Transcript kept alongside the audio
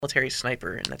military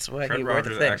sniper, and that's why Fred he wore the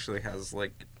Rogers thing. actually has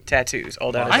like tattoos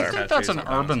all down his I arm. think that's an Tattoos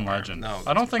all down his urban arm. legend. No,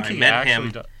 I don't think I he met actually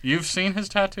him. does. You've seen his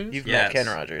tattoos? You've Yes. met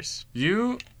Ken Rogers.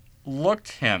 You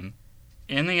looked him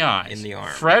in the eyes. In the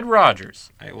arm. Fred Rogers.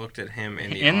 I looked at him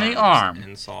in the In the arms arm.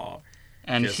 and saw.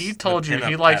 And just he the told you he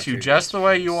pinup likes you tattoos just the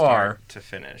way you from are. start to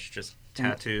finish, just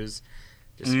tattoos.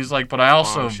 Just And he's like, but I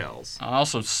also bombshells.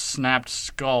 snapped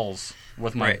skulls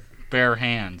with my Right. bare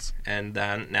hands. And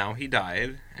then now he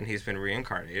died, and he's been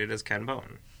reincarnated as Ken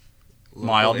Bone, local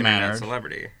Mild-mannered. internet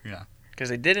celebrity. Because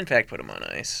they did, in fact, put him on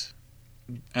ice.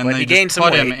 And But they he just gained some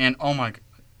put him weight. in.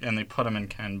 And they put him in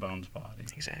Ken Bone's body.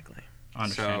 Exactly.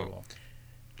 Understandable.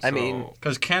 I mean-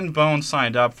 Because Ken Bone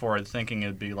signed up for it thinking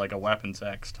it'd be like a Weapons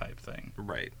X type thing.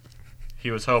 right. He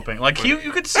was hoping, like you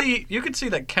could see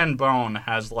that Ken Bone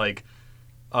has like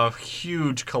a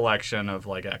huge collection of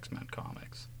like X-Men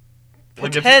comics.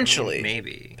 Like if- Potentially.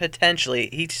 Maybe. Potentially.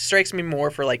 He strikes me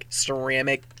more for, like,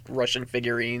 ceramic Russian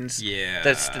figurines. Yeah.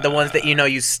 That's the ones that,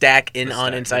 you stack in The on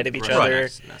stack- inside of each right. other.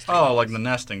 Nesting Oh, like dolls. the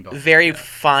nesting dolls. Very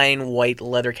fine white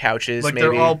leather couches, Like maybe.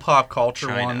 they're all pop culture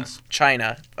China. ones.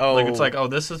 China. Oh. Like it's like, oh,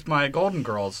 this is my Golden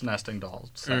Girls nesting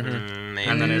dolls. Maybe. And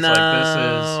then it's no, like, this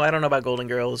is- I don't know about Golden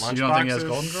Girls. You don't think he has Lunchboxes?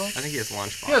 Golden Girls? I think he has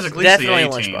lunchboxes. He has at least Definitely the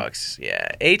A-team. Lunchbox.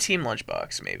 Yeah. A-Team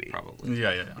Lunchbox, maybe. Probably.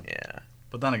 Yeah. Yeah.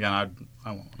 But then again, I want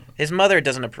one of those. His mother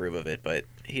doesn't approve of it, but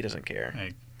he doesn't care.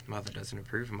 Hey, Mother doesn't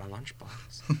approve of my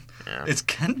lunchbox. Yeah. is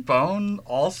Ken Bone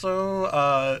also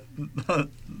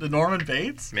the Norman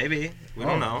Bates? Maybe. We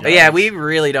don't know. But yeah, we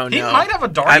really don't He know. might have a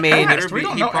dark I mean, past. We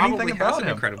don't know probably anything has about an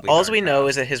him. incredibly All dark we know past.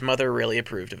 is that his mother really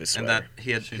approved of his And sweater. that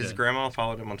She his did. grandma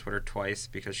followed him on Twitter twice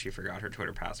because she forgot her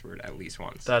Twitter password at least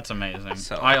once. That's amazing.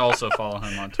 So- I also follow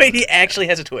him on Twitter. Wait, he actually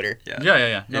has a Twitter.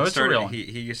 Yeah. No, it's a real one.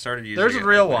 He started using There's a it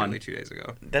real like one. literally 2 days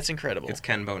ago. That's incredible. It's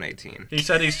Ken Bone 18. He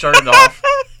said he started off.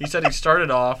 He said he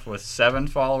started off with 7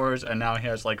 followers, and now he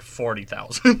has like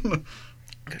 40,000.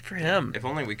 Good for him. If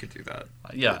only we could do that.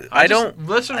 Yeah, I just- don't-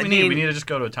 That's what I we need. We mean, need to just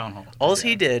go to a town hall. All Yeah.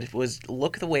 he did was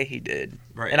look the way he did.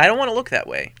 Right. And I don't want to look that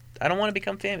way. I don't want to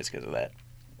become famous because of that.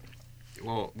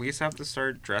 Well, we just have to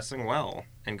start dressing well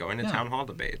and going to Yeah. town hall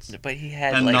debates But he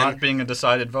had And like not being a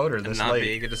decided voter and this not late.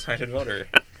 being a decided voter.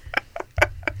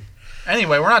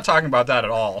 Anyway, we're not talking about that at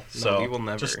all. No, So we will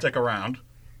never. just stick around.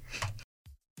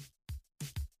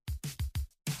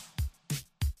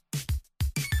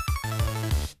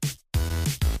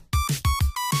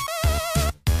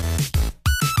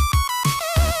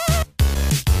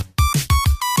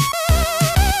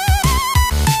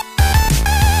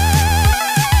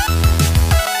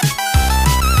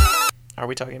 Are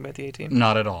we talking about the A-Team?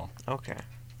 Not at all. Okay.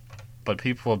 But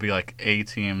people will be like,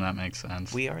 A-team, that makes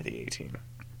sense. We are the A-Team.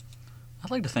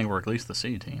 I'd like to think we're at least the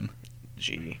C team.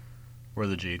 G. We're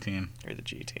the G team. Or the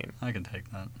G-Team. I can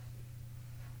take that.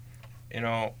 You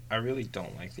know, I really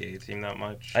don't like the A-Team that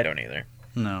much. I don't either.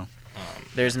 No.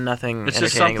 There's nothing It's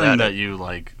just entertaining something about that it. you,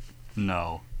 like,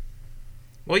 know.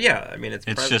 Well, yeah, I mean, it's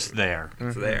It's present. just there.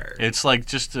 It's Mhm. there. It's like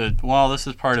just this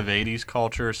is part of 80s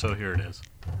culture, so here it is.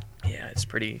 Yeah, it's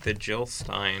pretty... The Jill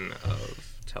Stein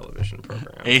of television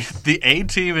programs. The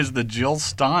A-team is the Jill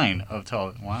Stein of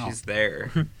television. Wow. She's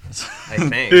there, I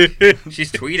think.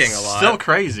 She's tweeting a lot. Still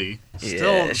crazy.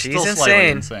 Still, yeah, she's still slightly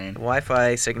insane. insane.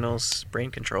 Wi-Fi signals brain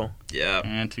control. Yeah.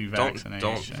 Anti-vaccination.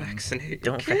 Don't vaccinate your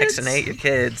Don't kids. vaccinate your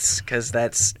kids, because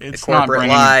that's the It's not corporate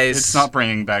bringing. lies. It's not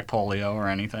bringing back polio or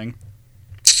anything.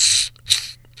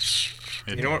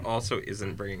 You know what also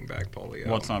isn't bringing back polio?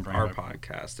 What's not bringing Our back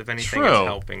podcast. If anything, True. it's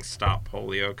helping stop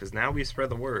polio, because now we spread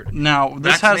the word. Now,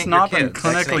 this Vaccinate has your not been kids.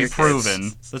 Vaccinate clinically your kids.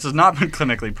 proven. This has not been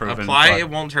clinically proven. Apply but It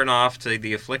Won't Turn Off to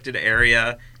the afflicted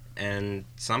area, and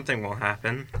something will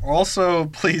happen. Also,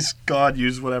 please, God,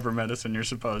 use whatever medicine you're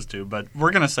supposed to. But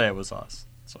we're gonna say it was us.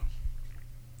 So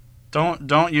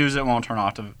don't use it. Won't turn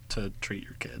off to treat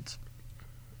your kids.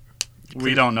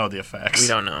 We don't know the effects. We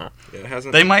don't know. It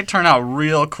hasn't. They might turn out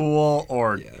real cool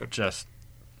or Yeah. just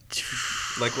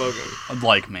like Logan.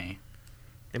 like me.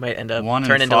 They might end up One in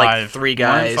turn into five, like 3 1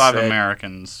 guys. in 5 that-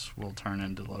 Americans will turn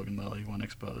into Logan Lilly when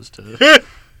exposed to.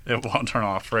 It won't turn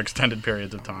off for extended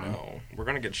periods of time. No, we're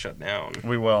gonna get shut down.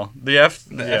 We will. The The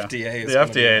FDA FDA is The gonna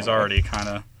be FDA is on. already kind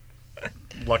of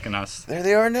looking us, There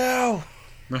they are now.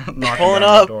 knocking Pulling on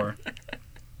up. the door.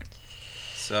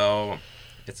 So,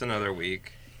 it's another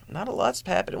week, Not a lot's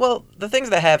happened. Well, the things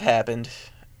that have happened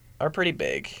are pretty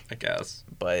big, I guess.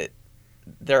 but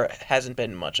there hasn't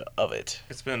been much of it.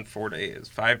 It's been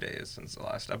 5 days since the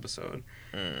last episode.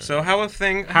 Mm. So how have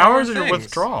things? How is your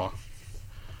withdrawal?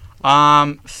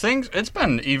 It's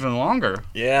been even longer.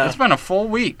 Yeah. It's been a full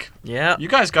week. Yeah. You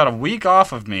guys got a week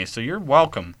off of me, so you're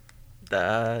welcome.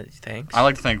 Thanks. I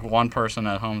like to think one person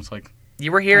at home is like,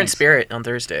 You were here Thanks. in spirit on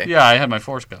Thursday. Yeah, I had my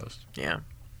Force Ghost. Yeah. You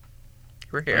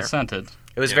were I here. sent it.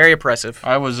 It was Yeah. very oppressive.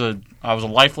 I was a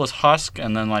lifeless husk,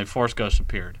 and then my Force Ghost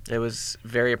appeared. It was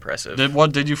very oppressive.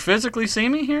 Did you physically see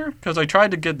me here? Because I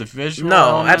tried to get the visual. No,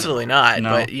 element. absolutely not. No.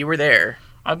 But you were there.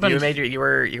 I've been. You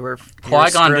were Qui-Gon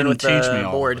screwing didn't with teach the me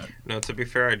all board. of it. No, to be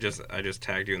fair, I just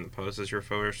tagged you in the post as your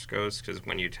Force Ghost, because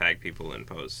when you tag people in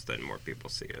posts, then more people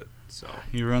see it. So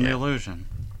You ruined the Yeah. illusion.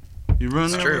 You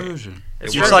ruined It's the true. illusion.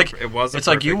 It's It's true. like it was. it's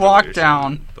like you walked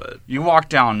down. You walked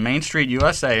down Main Street,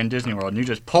 USA, in Disney World, and you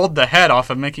just pulled the head off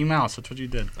of Mickey Mouse. That's what you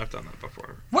did. I've done that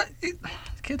before. What? The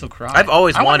kids will cry. I've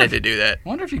always I wonder wanted to do that. I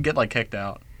wonder if you get like kicked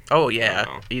out. Oh yeah,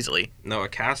 No. easily. No, a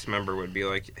cast member would be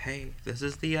like, "Hey, this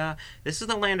is the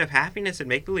land of happiness and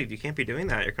make believe. You can't be doing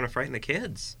that. You're gonna frighten the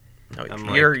kids." No, I'm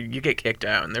you get kicked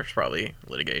out, and there's probably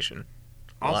litigation.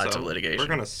 Also, Lots of litigation. we're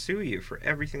gonna sue you for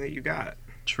everything that you got,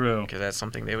 True. Because that's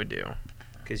something they would do.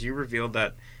 because you revealed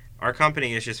that our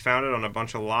company is just founded on a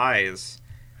bunch of lies.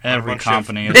 Every bunch of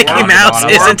company is Mickey founded Mouse on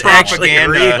a isn't bunch of- actually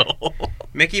propaganda. real.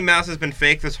 Mickey Mouse has been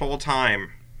fake this whole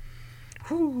time.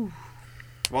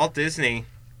 Walt Disney.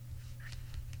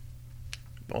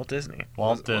 Walt Disney.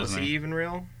 Walt Was he Disney. even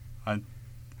real? I-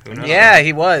 Who knows? Yeah,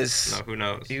 he was. No, who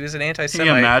knows? He was an He anti-Semite.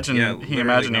 imagined. Yeah, he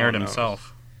literally imagineered no one knows.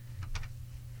 himself.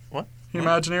 What? He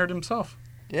imagineered himself.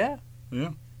 Yeah. Yeah.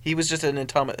 He was just an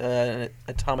automaton.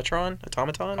 Automaton.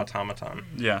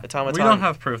 Yeah. Automaton. We don't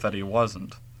have proof that he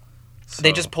wasn't. They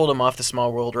So- just pulled him off the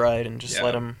Small World ride and just Yeah.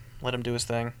 let him do his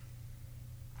thing.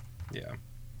 Yeah.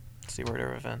 Seaward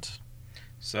Air events.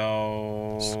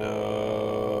 So I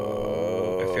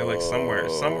feel like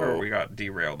somewhere we got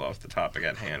derailed off the topic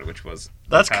at hand, which was the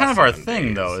That's past kind of our 7 thing,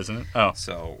 days. though, isn't it? Oh,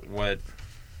 So what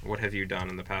have you done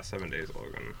in the past 7 days,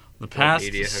 Logan? the What past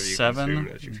media have you 7 consumed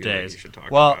that you feel like days. you should talk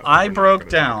Well, about, but I we're not broke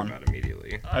gonna talk down. about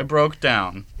immediately. I broke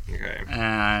down Okay.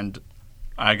 and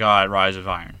I got Rise of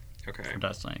Iron Okay. for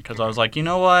Destiny because I was like, you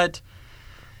know what?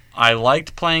 I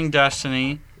liked playing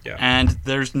Destiny, Yeah. and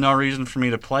there's no reason for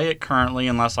me to play it currently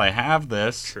unless I have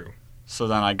this. True. So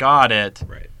then I got it.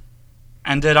 Right.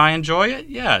 And did I enjoy it?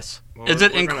 Yes. Well, Is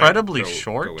it we're gonna incredibly go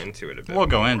short? Go into it a bit. We'll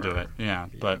go more. into it, yeah.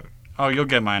 Yeah. But you'll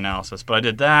get my analysis. But I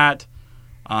did that.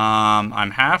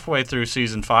 I'm halfway through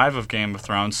season 5 of Game of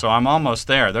Thrones, so I'm almost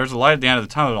there. There's a light at the end of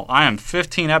the tunnel. I am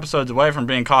 15 episodes away from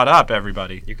being caught up,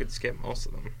 everybody. You could skip most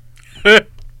of them.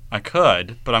 I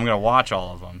could, but I'm going to watch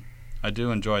all of them. I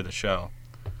do enjoy the show.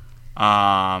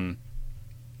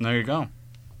 There you go.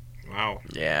 Wow.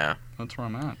 Yeah, That's where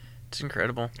I'm at. it's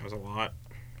incredible. That was a lot.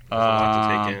 That was a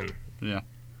lot to take in.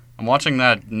 I'm watching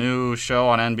that new show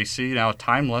on NBC now,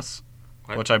 Timeless,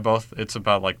 What? which it's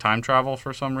about like time travel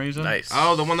for some reason. Nice.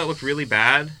 Oh, the one that looked really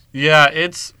bad? Yeah,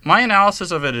 it's my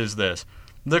analysis of it is this.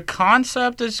 The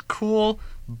concept is cool,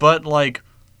 but like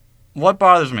what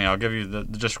bothers me, I'll give you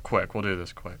just quick. We'll do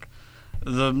this quick.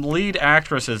 The lead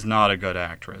actress is not a good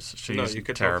actress. She's No, you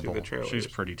could tell through terrible. the trailers. She's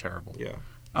pretty terrible. Yeah.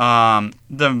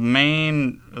 The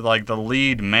main, like the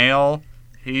lead male,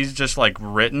 he's just like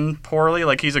written poorly.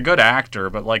 Like he's a good actor,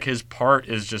 but like his part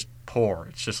is just poor.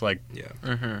 It's just like Yeah.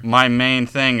 Mm-hmm. my main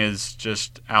thing is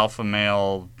just alpha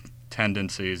male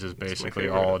tendencies is basically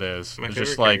favorite- all it is. My It's favorite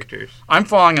just like characters. I'm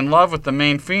falling in love with the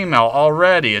main female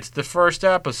already. It's the first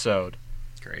episode.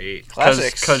 Great.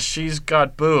 Classics. Because she's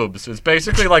got boobs. It's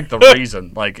basically like the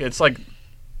reason. Like it's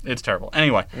terrible.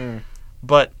 Anyway,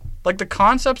 but like the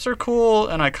concepts are cool,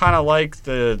 and I kind of like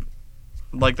they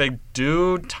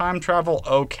do time travel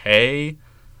okay,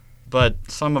 but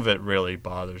some of it really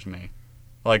bothers me.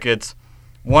 Like it's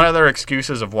one of their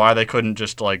excuses of why they couldn't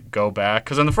just like go back.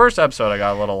 Because in the first episode, I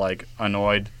got a little like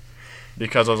annoyed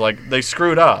because I was like, they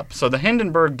screwed up. So the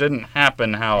Hindenburg didn't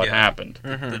happen how it Yeah. happened.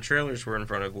 The trailers were in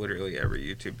front of literally every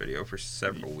YouTube video for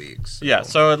several weeks. Yeah,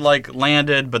 so it like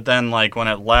landed, but then like when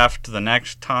it left the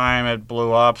next time it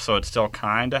blew up, so it still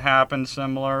kind of happened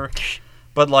similar.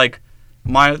 But like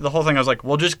the whole thing I was like,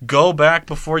 well, just go back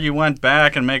before you went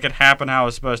back and make it happen how it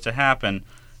was supposed to happen.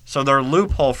 So their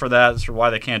loophole for that is for why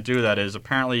they can't do that is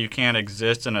apparently you can't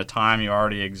exist in a time you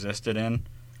already existed in.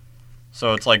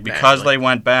 So it's like because Badly. they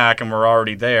went back and were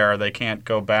already there, they can't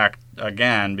go back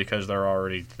again because they're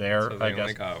already there, So they I guess.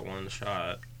 only got one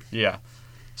shot. Yeah.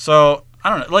 So, I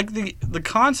don't know. Like, the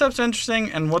concept's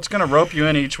interesting, and what's going to rope you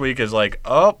in each week is like,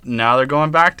 oh, now they're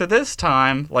going back to this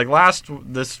time. Like,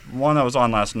 this one that was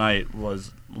on last night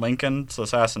was Lincoln's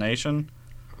assassination.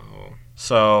 Oh.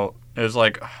 So, it was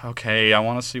like, okay, I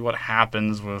want to see what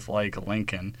happens with, like,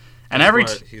 Lincoln. And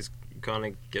He's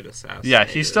gonna get assassinated. yeah,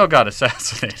 he still got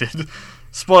assassinated.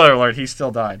 Spoiler alert, he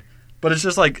still died. But it's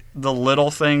just like the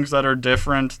little things that are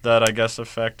different that I guess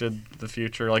affected the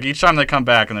future. Like each time they come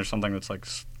back and there's something that's like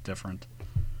different.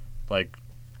 Like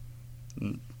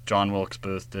John Wilkes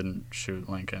Booth didn't shoot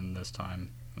Lincoln this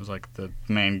time. It was like the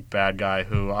main bad guy,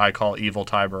 who I call Evil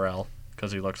Ty Burrell,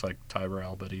 because he looks like Ty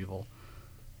Burrell but evil.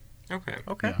 Okay.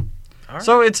 Okay. Yeah. All right.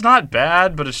 So it's not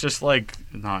bad, but it's just like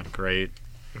not great.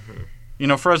 Mhm. You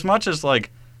know, for as much as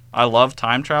like I love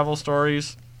time travel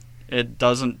stories, it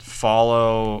doesn't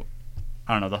follow.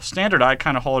 I don't know. The standard I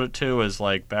kind of hold it to is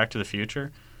like Back to the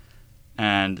Future,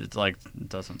 and it's like it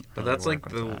doesn't. But really that's like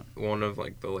work with that. one of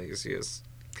like the laziest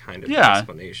kind of Yeah.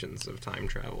 explanations of time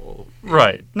travel.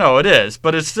 Right. No, it is,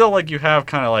 but it's still like you have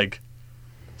kind of like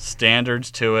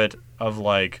standards to it of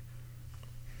like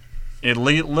it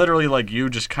literally like you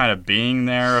just kind of being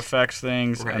there affects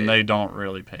things, Right. and they don't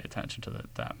really pay attention to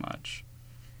it that much.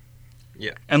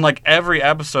 Yeah. And like every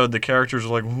episode, the characters are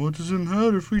like, well, "What does it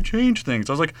matter if we change things?"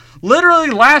 I was like,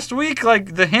 literally last week,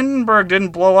 like the Hindenburg didn't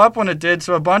blow up when it did,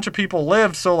 so a bunch of people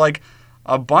lived. So like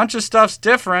a bunch of stuff's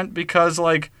different because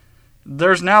like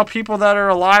there's now people that are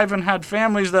alive and had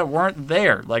families that weren't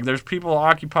there. Like there's people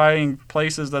occupying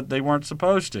places that they weren't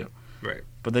supposed to. Right.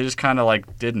 But they just kind of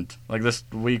like didn't. Like this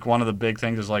week, one of the big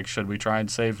things is like, should we try and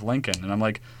save Lincoln? And I'm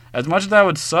like, as much as that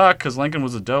would suck because Lincoln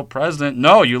was a dope president,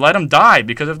 no, you let him die,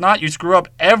 because if not, you screw up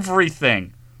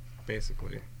everything.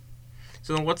 Basically.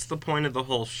 So then what's the point of the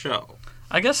whole show?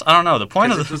 I guess, I don't know. The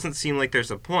point of Because the it doesn't seem like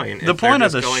there's a point. The if they're point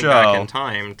of just the going show- back in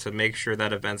time to make sure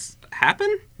that events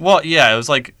happen? Well, yeah, it was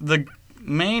like the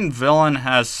main villain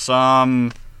has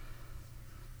some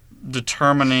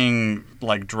determining,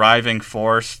 like, driving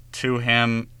force to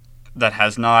him that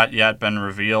has not yet been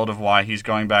revealed of why he's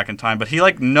going back in time. But he,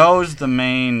 like, knows the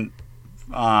main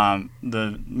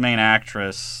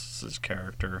actress's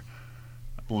character.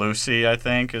 Lucy, I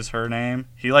think, is her name.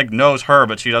 He, like, knows her,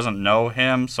 but she doesn't know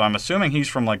him. So I'm assuming he's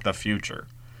from, like, the future.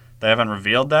 They haven't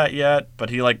revealed that yet, but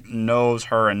he, like, knows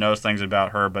her and knows things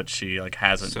about her, but she, like,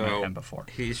 hasn't met him before.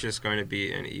 He's just going to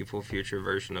be an evil future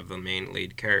version of the main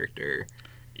lead character.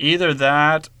 Either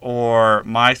that, or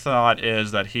my thought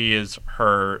is that he is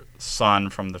her son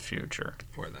from the future.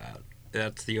 For that.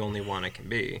 That's the only one it can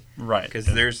be. Right. Because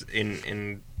there's,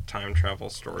 in time travel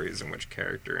stories in which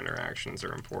character interactions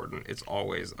are important, it's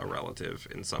always a relative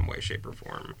in some way, shape, or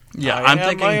form. Yeah, I I'm am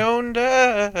thinking. my own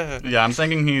dad. Yeah, I'm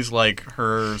thinking he's like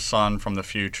her son from the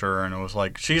future, and it was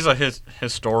like she's a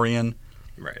historian,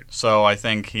 Right. so I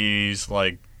think he's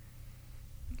like,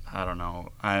 I don't know.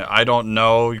 I don't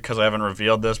know because I haven't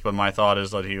revealed this, but my thought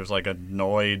is that he was like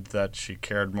annoyed that she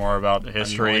cared more about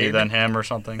history Annoyed? than him or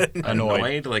something.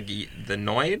 Annoyed. Like the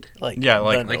Noid? Like, Yeah,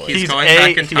 like- the Like noise. he's going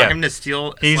back in time to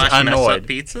steal He's / mess up annoyed.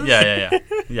 pizzas?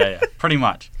 Yeah, pretty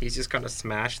much. He's just going to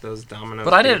smash those Domino's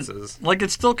But I didn't pizzas. like.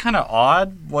 It's still kind of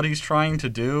odd what he's trying to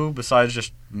do, besides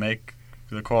just make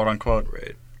the quote unquote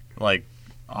Right. like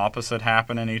opposite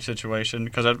happen in each situation.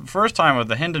 Because at first time with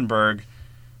the Hindenburg,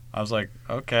 I was like,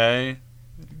 okay,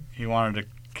 he wanted to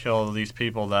kill these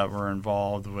people that were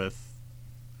involved with,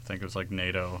 I think it was like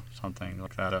NATO, something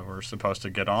like that were supposed to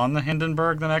get on the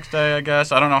Hindenburg the next day. I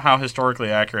guess I don't know how historically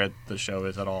accurate the show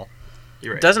is at all.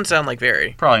 You're right. Doesn't sound like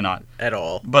very Probably not. at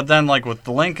all. But then, like, with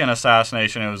the Lincoln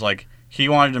assassination, it was like he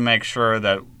wanted to make sure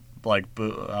that, like,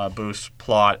 Booth's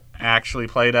plot actually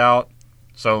played out.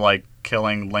 So, like,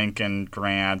 killing Lincoln,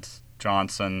 Grant,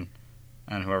 Johnson,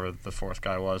 and whoever the fourth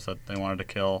guy was that they wanted to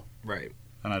kill. Right.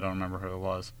 And I don't remember who it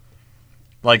was.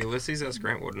 Like, Ulysses S.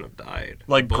 Grant wouldn't have died.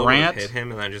 Like, The bullet would have Grant- hit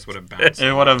him and then just would have bounced. It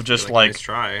him would have off. just, Be like- nice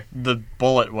try. the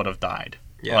bullet would have died.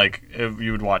 Yeah. Like,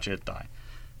 you would watch it die.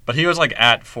 But he was, like,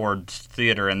 at Ford's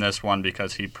Theater in this one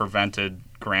because he prevented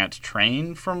Grant's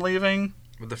train from leaving.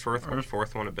 Would the fourth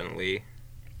one have been Lee?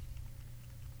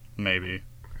 Maybe.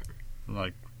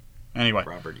 Like, anyway.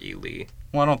 Robert E. Lee.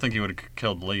 Well, I don't think he would have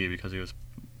killed Lee because he was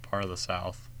part of the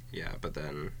South. Yeah, but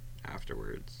then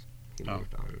afterwards he Oh.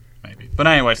 moved on. Maybe. But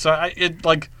anyway, so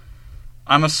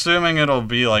I'm assuming it'll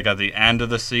be like at the end of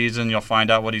the season you'll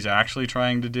find out what he's actually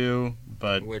trying to do,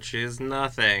 but Which is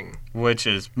nothing. which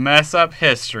is mess up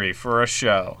history for a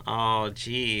show. Oh,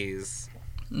 jeez.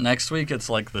 Next week it's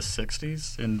like the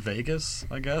 60s in Vegas,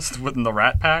 I guess, when the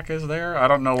Rat Pack is there. I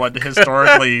don't know what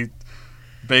historically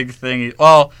big thing.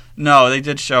 Well, no, they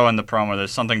did show in the promo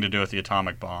there's something to do with the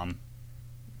atomic bomb.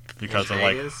 Because In of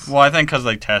like, Vegas? well, I think because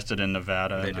they tested in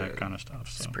Nevada They and that did. kind of stuff.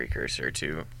 It's So. a precursor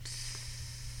to.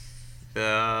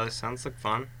 Sounds like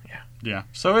fun. Yeah,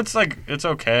 so it's like it's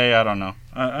okay. I don't know.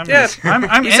 I'm Yeah,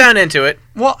 I'm You sound into it.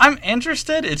 well, I'm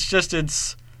interested. It's just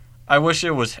I wish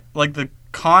it was like the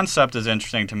concept is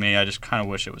interesting to me. I just kind of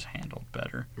wish it was handled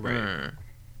better. Right. Mm.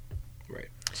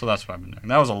 So that's what I've been doing.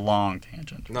 That was a long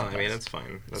tangent. No, I mean it's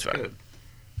fine. That's It's fine. good.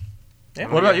 Yeah.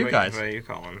 What about you guys? What are you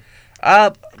calling?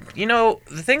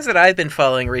 The things that I've been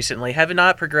following recently have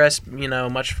not progressed,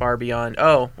 much far beyond,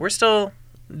 we're still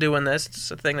doing this.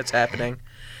 It's a thing that's happening.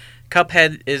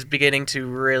 Cuphead is beginning to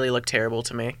really look terrible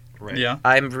to me. Right. Yeah.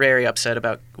 I'm very upset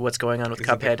about what's going on with Is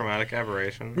it the Cuphead. chromatic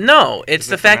aberration? No, it's Is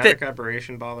the fact that... chromatic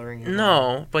aberration bothering you?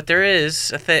 No, but there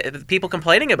is people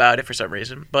complaining about it for some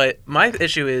reason. But my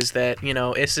issue is that,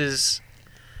 this is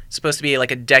supposed to be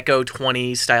like a Deco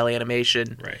 20 style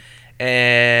animation. Right.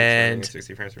 And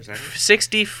 60 frames per second?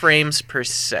 60 frames per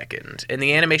second. And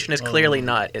the animation is clearly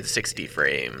not at 60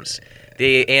 frames.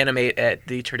 They animate at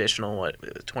the traditional,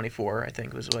 24, I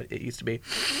think was what it used to be.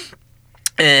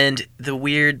 And the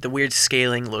weird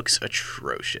scaling looks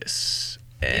atrocious.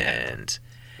 And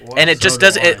it just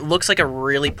does it looks like a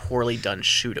really poorly done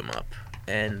shoot 'em up.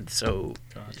 And so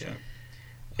Gotcha.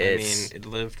 It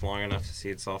lived long enough to see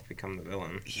itself become the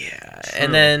villain. Yeah. True.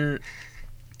 And then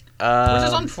which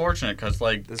is unfortunate because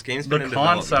This game's the been in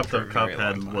concept development of for a very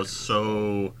long Cuphead time. was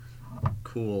so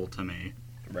cool to me,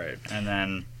 Right. and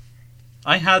then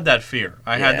I had that fear.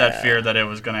 I had that fear that it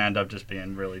was going to end up just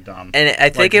being really dumb. And I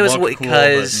think it was look cool,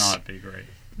 because but not be great.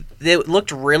 it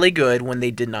looked really good when they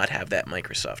did not have that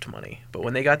Microsoft money. But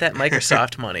when they got that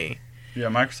Microsoft money, Yeah,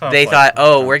 Microsoft. they thought,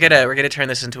 "Oh, we're gonna turn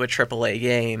this into a AAA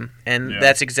game," and Yeah.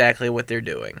 that's exactly what they're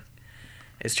doing.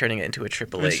 Is turning it into a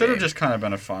AAA. It should have game. just kind of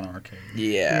been a fun arcade.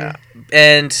 Yeah,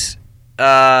 and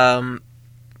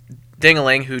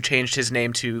Dingaling, who changed his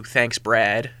name to Thanks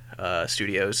Brad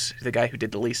Studios, the guy who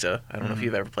did the Lisa. I don't know if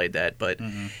you've ever played that, but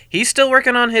he's still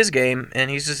working on his game, and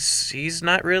he's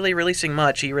not really releasing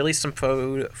much. He released some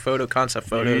photo concept You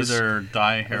photos. either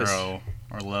die hero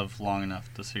or live long enough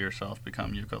to see yourself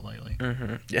become ukulele.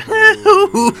 Yeah.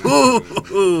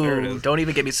 There it is. Don't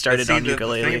even get me started on The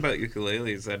ukulele. thing about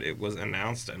ukulele is that it was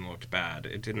announced and looked bad.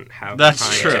 It didn't have That's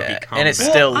time true. to become And it bad.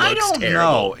 still I looks don't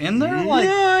terrible. know. In their like,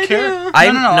 I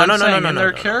do. no, No, in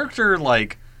their character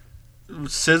like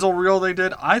sizzle reel they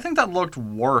did, I think that looked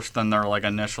worse than their like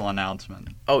initial announcement.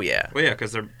 Oh yeah. Well, yeah,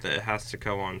 because it has to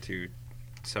go on to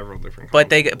several different. But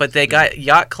they consoles. got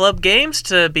Yacht Club Games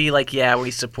to be like, yeah,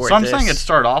 we support So I'm this. saying it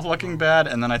started off looking bad,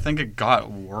 and then I think it got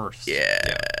worse.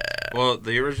 Yeah. Well,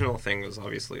 the original thing was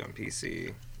obviously on PC,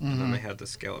 and Mm-hmm. then they had to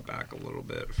scale it back a little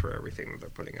bit for everything that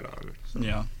they're putting it on. So.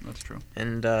 Yeah, that's true.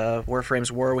 And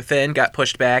Warframe's War Within got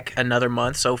pushed back another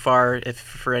month so far, if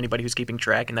for anybody who's keeping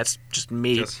track, and that's just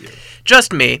me. Just you.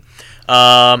 Just me.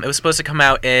 It was supposed to come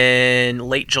out in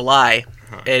late July.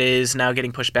 Huh. It is now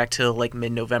getting pushed back to like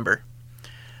mid-November.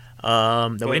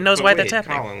 Nobody But- knows but why wait, that's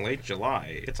happening. Colin, late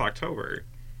July. It's October.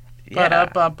 Yeah.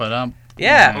 Ba-da-ba-ba-dum.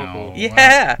 Yeah. Oh,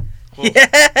 Yeah. Oh,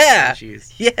 Yeah.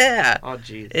 jeez. Yeah. Oh,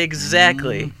 jeez.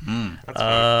 Exactly. Mm. That's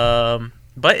fine.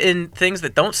 But in things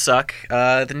that don't suck,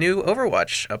 the new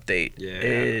Overwatch update Yeah.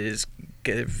 is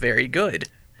very good.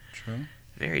 True.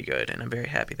 Very good, and I'm very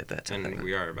happy that that's And happening.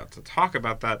 we are about to talk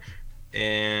about that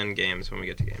in games when we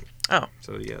get to games. Oh.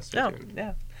 So, yes. No,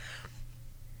 yeah.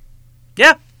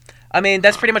 Yeah. I mean,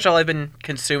 that's pretty much all I've been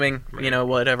consuming, Right.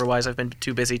 whatever-wise. I've been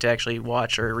too busy to actually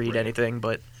watch or read Right. anything,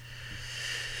 but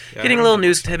Yeah, getting I little don't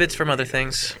news have much tidbits to from other read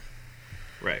things.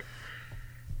 Right.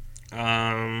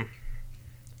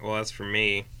 Well, as for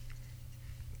me,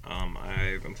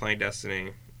 I've been playing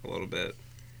Destiny a little bit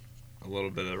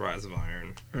of Rise of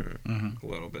Iron, Mm-hmm. a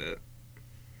little bit.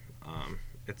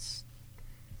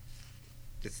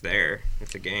 It's there.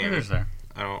 It's a game. It is there.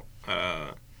 I don't.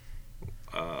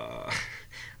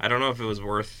 I don't know if it was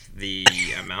worth the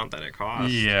amount that it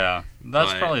cost. Yeah,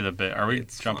 that's but probably the bit. Are we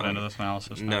it's jumping fun. into this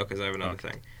analysis now? No, because I have another Okay.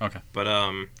 thing. Okay. But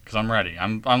Because I'm ready.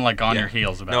 I'm like on Yeah. your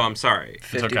heels about no, it. I'm sorry.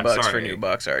 50 okay. bucks for Sorry. new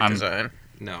box art I'm- design.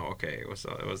 No, okay, it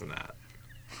wasn't that.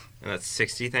 And that's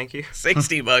 60. Thank you.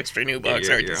 60 bucks for new box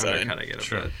you're, art you're design. Kind of get it,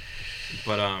 Sure.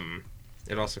 but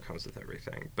it also comes with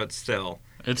everything. But still,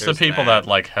 It's the there's people that. that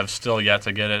like have still yet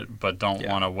to get it, but don't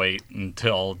Yeah. want to wait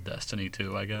until Destiny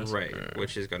 2, I guess. right,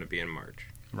 which is going to be in March.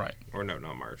 Right. Or no,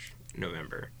 not March.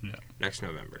 November. Yeah. Next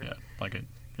November. Yeah. Like it.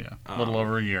 Yeah. A little Um,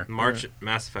 over a year. March.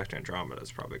 Mass Effect Andromeda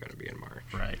is probably going to be in March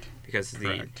Right. because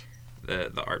Correct.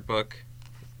 the art book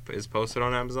is posted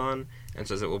on Amazon and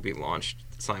says it will be launched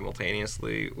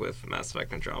simultaneously with Mass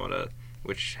Effect Andromeda,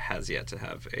 which has yet to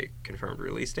have a confirmed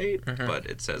release date, but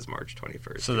it says March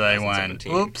 21st. So they went.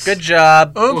 2017. Oops. Good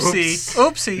job. Oopsie. Oops.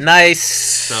 Oopsie. Nice.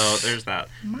 So there's that.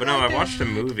 But no, I watched a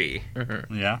movie.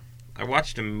 Yeah. I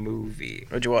watched a movie.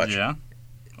 What'd you watch? Yeah.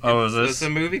 Oh, is There's this? a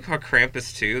movie called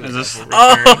Krampus 2. The Is this- Devil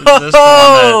Oh, Returns. Is this the one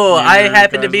that I you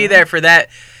happened to guys be in? there for that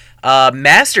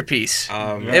masterpiece.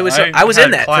 Yeah. It was. I I was in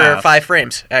had that class. for 5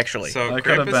 frames, actually. So I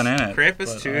could have Krampus, been in it,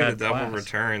 Krampus but 2: I The had Devil class.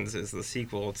 Returns is the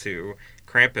sequel to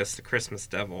Krampus, the Christmas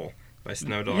Devil, by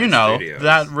Snowdog You know, Studios.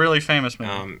 that really famous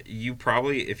movie. You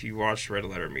probably, if you watched Red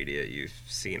Letter Media, you've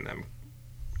seen them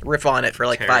Riff on it for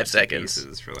like tear 5 it to seconds.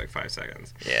 pieces for like 5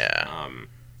 seconds. Yeah.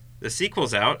 The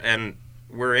sequel's out, and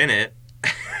we're in it.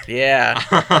 Yeah.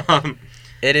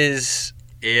 It is.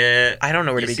 I don't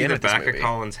know where to begin with You see this the back movie. of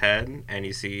Colin's head, and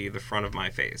you see the front of my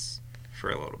face for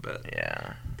a little bit.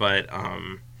 Yeah. But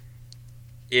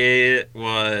it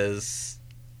was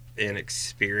an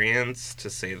experience, to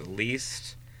say the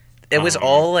least. It was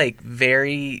all like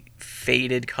very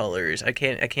faded colors. I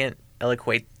can't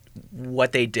eloquate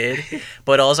what they did,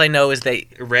 but all I know is they.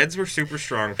 Reds were super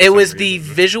strong. For It some was the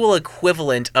reason. visual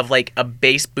equivalent of like a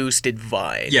bass boosted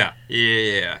Vine. Yeah.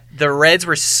 The reds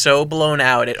were so blown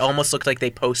out, it almost looked like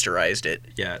they posterized it.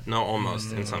 Yeah, no,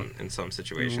 almost in some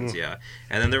situations, yeah.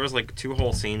 And then there was like 2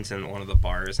 whole scenes in one of the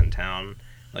bars in town,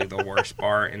 like the worst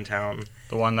bar in town,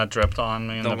 The one that dripped on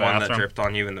me in the one bathroom. that dripped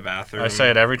on you in the bathroom. I say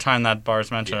it every time that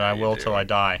bar's mentioned. Yeah, I you will do. till I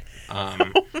die.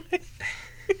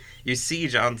 You see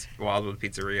John's Wildwood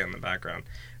Pizzeria in the background,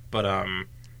 but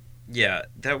yeah,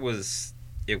 it was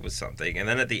something. And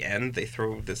then at the end, they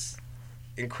throw this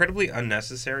incredibly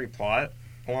unnecessary plot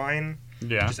line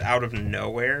Yeah. just out of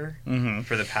nowhere Mm-hmm.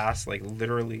 for the past, like,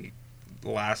 literally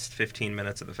last 15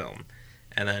 minutes of the film.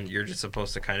 And then you're just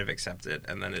supposed to kind of accept it,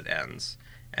 and then it ends.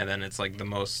 And then it's like the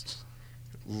most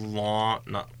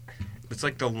it's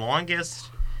like the longest,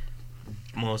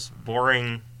 most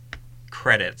boring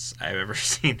credits I've ever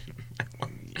seen in my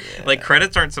life. Yeah. Like,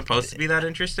 credits aren't supposed to be that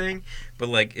interesting, but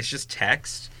like it's just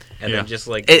text and Yeah. then just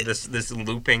like It- this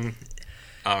looping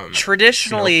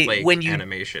Traditionally, snowflake when you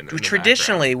animation in the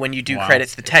traditionally when you do Wow.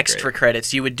 credits, the It's text great. for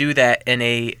credits, you would do that in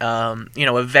a a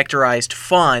vectorized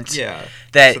font background.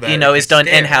 that, so that is it can done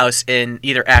scale. in-house in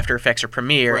either After Effects or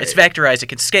Premiere. It's Right. vectorized, it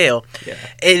can scale. Yeah.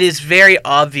 It is very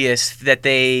obvious that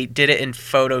they did it in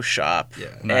Photoshop, Yeah.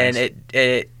 Nice. and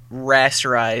it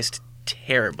rasterized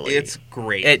terribly. It's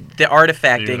great. The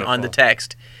artifacting on the Beautiful.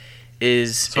 text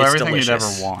is So it's everything delicious. you'd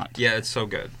ever want. Yeah, it's so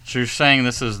good. So you're saying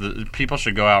this is people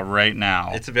should go out right now.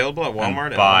 It's available at Walmart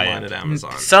and buy online it. at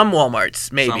Amazon. Some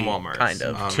Walmarts, maybe, Some Walmarts. kind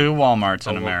of. 2 Walmarts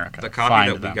in well, America. The copy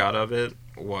Find that them. we got of it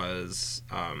was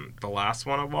the last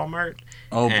one at Walmart.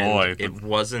 Oh and boy. it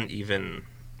wasn't even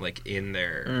like in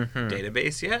their Mhm.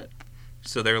 database yet.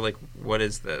 So they're like, "What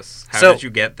is this? How So, did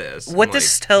you get this?" What I'm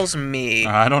this like, tells me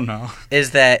I don't know. is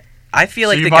that I feel So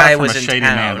like you the bought guy it from was a in shady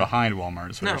man town. behind Walmart.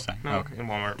 Is what no, you're saying. no, Okay. in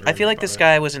Walmart. I feel like this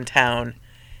guy was in town,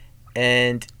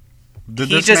 and Did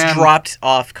he this just man, dropped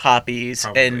off copies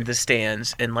Probably. in the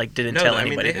stands and like didn't No, tell I mean,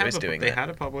 anybody they that had was doing they that. had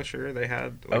a publisher. They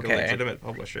had like Okay. a legitimate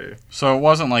publisher. So it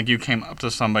wasn't like you came up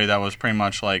to somebody that was pretty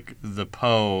much like the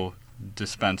Poe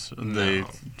dispense the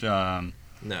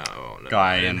No,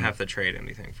 Guy I didn't and- have to trade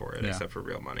anything for it Yeah. except for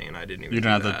real money, and I didn't even. you do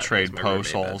didn't have that. to It trade was my Poe roommate that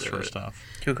souls did for it. stuff.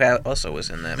 Who also was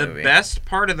in that The movie. best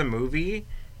part of the movie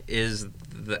is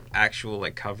the actual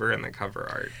like cover and the cover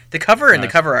art. The cover and the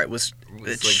Nice. cover art was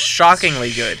It's, like,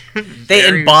 shockingly good. They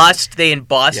very- embossed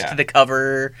Yeah. the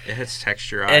cover. It has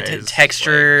texturized. It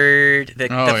textured. The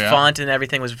Oh, yeah. font and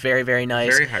everything was very, very like,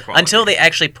 nice. very high quality. Until they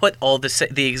actually put all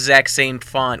the exact same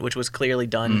font, which was clearly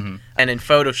done Mhm. and in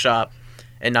Photoshop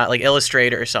and not like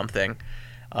Illustrator or something.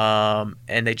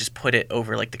 And they just put it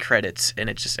over like the credits, and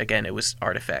it just again it was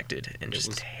artifacted and It just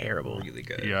was terrible. really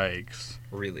good. Yikes.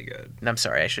 Really good. And I'm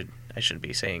sorry, I shouldn't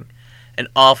be saying an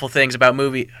awful things about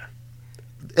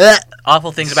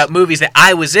awful things about movies that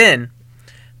I was in.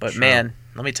 But Sure. man,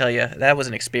 let me tell you, that was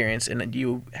an experience, and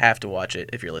you have to watch it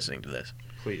if you're listening to this.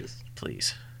 Please,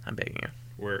 Please, I'm begging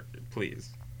you, please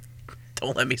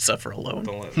don't let me suffer alone.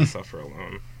 don't let me suffer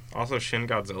alone. Also, Shin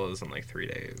Godzilla is in like 3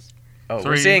 days. Oh, we're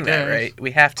 3 seeing that, days. right?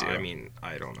 We have to. I mean,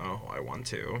 I don't know. I want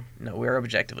to. No, we're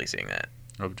objectively seeing that.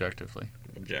 Objectively.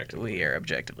 Objectively. We are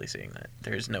objectively seeing that.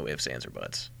 There's no ifs, ands, or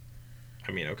buts.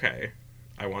 I mean, okay.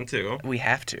 I want to. We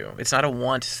have to. It's not a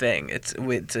want thing. It's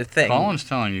a thing. Colin's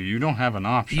telling you don't have an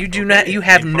option. You do Okay, not. You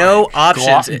have fine. no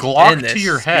options Glock in this. to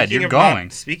your head. Speaking You're of not- going.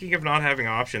 Speaking of not having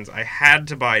options, I had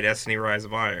to buy Destiny Rise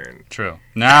of Iron. True.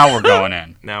 Now we're going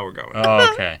in. Now we're going.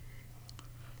 Okay.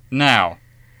 Now,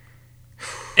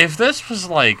 if this was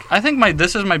like, I think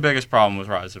this is my biggest problem with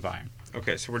Rise of Iron.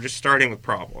 Okay, so we're just starting with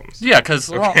problems. Yeah, because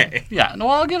Okay.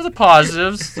 I'll give the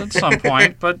positives at some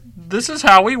point, but this is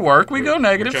how we work. We go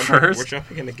negative We're first.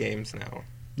 jumping into games now.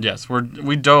 Yes,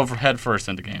 we dove head first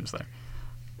into games there.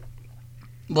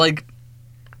 Like,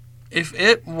 if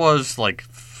it was like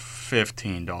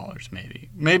 $15,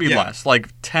 maybe Yeah. less, like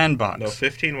 $10. No,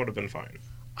 15 would have been fine.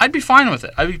 I'd be fine with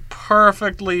it. I'd be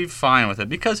perfectly fine with it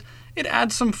because it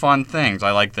adds some fun things.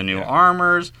 I like the new Yeah.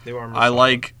 armors. New armor's I fun.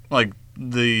 like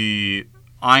the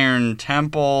Iron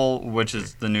Temple, which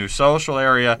is the new social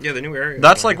area. Yeah, the new area.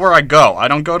 That's like where I go. I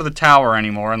don't go to the tower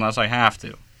anymore unless I have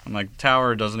to. I'm like,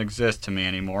 tower doesn't exist to me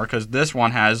anymore because this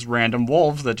one has random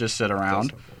wolves that just sit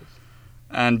around.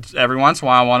 And every once in a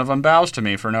while, one of them bows to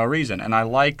me for no reason, and I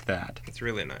like that. It's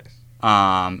really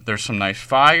nice. There's some nice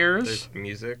fires. There's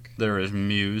music. There is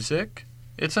music.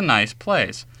 It's a nice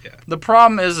place. Yeah. The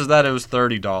problem is that it was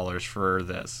 $30 for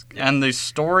this. And the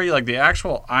story, like the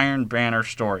actual Iron Banner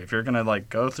story, if you're going to like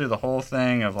go through the whole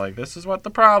thing of like, this is what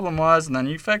the problem was, and then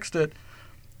you fixed it,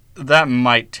 that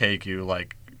might take you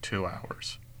like 2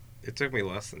 hours. It took me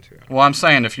less than 2 hours. Well, I'm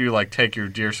saying if you like take your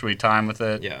dear sweet time with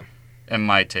it, Yeah. it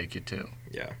might take you 2.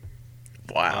 Yeah.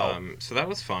 Wow. So that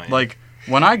was fine. Like,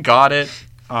 when I got it,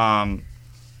 I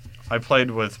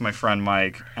played with my friend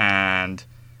Mike, and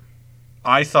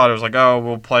I thought it was like, oh,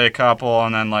 we'll play a couple,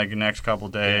 and then like the next couple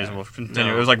days Yeah. we'll continue.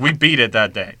 No. It was like we beat it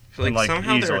that day. like, like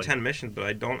somehow there are easily. 10 missions, but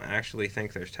I don't actually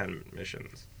think there's 10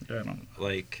 missions. Yeah, I don't-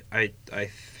 Like, I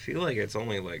feel like it's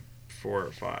only like 4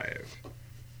 or 5.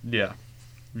 yeah.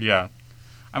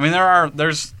 I mean,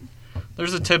 there's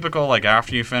a typical like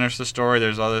after you finish the story,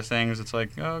 there's other things. It's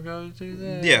like, oh, go do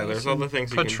this. Yeah, there's other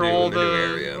things you can do patrol in the new the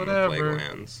area and the whatever.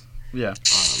 Plaguelands. Yeah.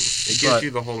 It gives But-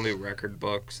 you the whole new record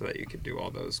book so that you can do all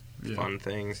those Yeah. fun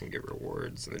things and get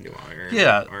rewards and the new iron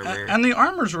Yeah, armor. and the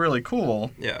armor's really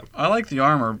cool. Yeah. I like the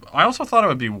armor. I also thought it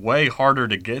would be way harder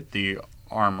to get the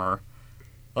armor.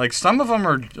 Like, some of them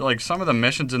are, like, some of the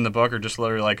missions in the book are just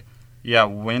literally like, yeah,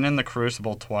 win in the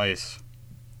Crucible twice.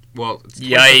 Well, it's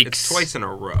Yikes. It's twice in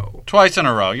a row. Twice in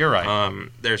a row, you're right.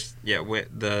 There's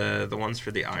the ones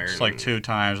for the iron. It's like 2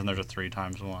 times, and there's a 3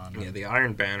 times one. Yeah, the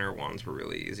Iron Banner ones were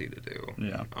really easy to do.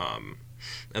 Yeah.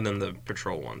 And then the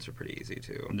patrol ones are pretty easy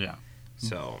too. Yeah.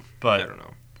 So, But I don't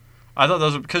know. I thought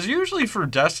those, because usually for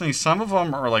Destiny, some of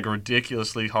them are, like,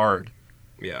 ridiculously hard.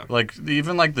 Yeah. Like,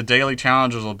 even, like, the daily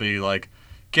challenges will be, like,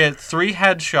 get 3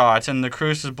 headshots in the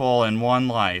Crucible in 1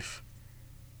 life.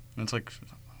 And it's like,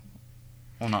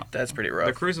 well, not. That's pretty The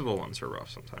rough. Crucible ones are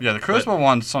rough sometimes. Yeah, the Crucible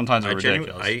ones sometimes are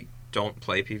ridiculous. I don't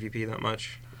play PvP that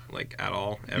much, like, at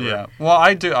all, ever. Yeah. Well,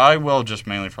 I do. I will just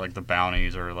mainly for, like, the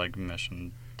bounties or, like,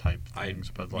 mission type I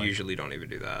things. But, like, usually don't even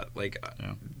do that. Like,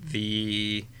 Yeah.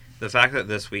 the fact that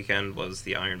this weekend was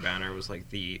the Iron Banner was, like,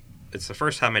 it's the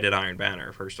first time I did Iron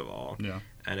Banner, first of all. Yeah.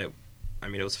 And it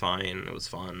was fine. It was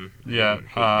fun. Yeah, I didn't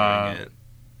hate doing it.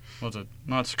 what's it?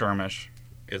 Not Skirmish.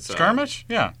 It's Skirmish?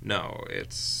 Yeah. No,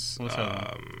 it's What's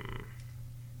that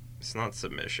it's not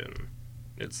submission.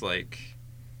 It's like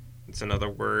it's another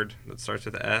word that starts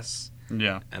with S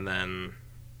Yeah. and then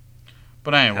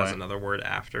But has anyway. another word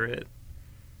after it.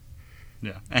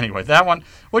 Yeah. Anyway, that one,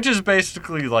 which is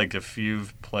basically like if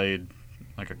you've played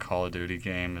like a Call of Duty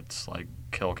game, it's like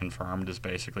kill confirmed is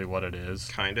basically what it is.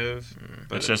 Kind of.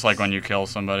 But It's just like when you kill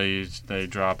somebody, they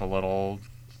drop a little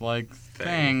like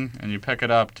thing and you pick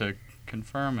it up to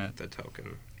confirm it. the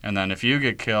token. And then if you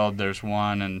get killed, there's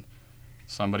one, and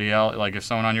somebody else, like if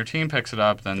someone on your team picks it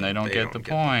up, then they don't get the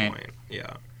point.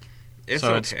 Yeah. It's So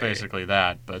okay. it's basically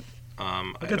that, but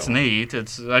Like it's neat.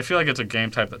 I feel like it's a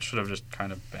game type that should have just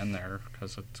kind of been there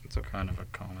because it's okay. kind of a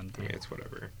common thing. Yeah, it's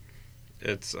whatever.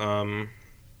 It's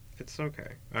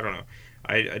okay. I don't know.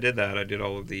 I did that. I did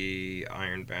all of the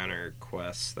Iron Banner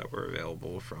quests that were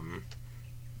available from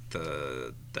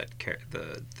the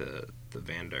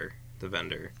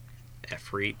vendor,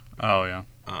 Efreet. Oh yeah,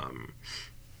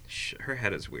 Her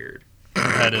head is weird.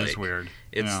 that is Like, weird.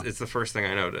 It's the first thing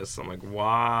I noticed. I'm like,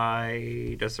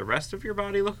 why does the rest of your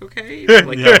body look okay? Yeah.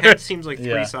 Like your head seems like 3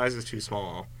 Yeah. sizes too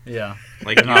small. Yeah.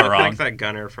 Like you Not look wrong. like that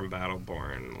gunner from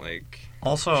Battleborn. Like chill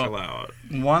Also, out.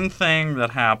 one thing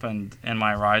that happened in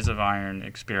my Rise of Iron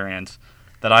experience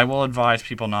that I will advise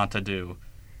people not to do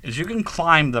is you can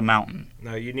climb the mountain.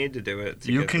 No, you need to do it.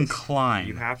 To You get can this. climb.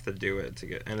 You have to do it to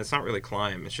get, and it's not really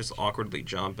climb. It's just awkwardly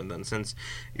jump, and then since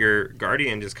your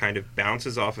guardian just kind of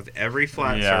bounces off of every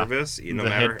flat Yeah. surface, no the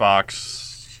matter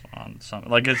hitbox on something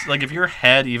like it's like if your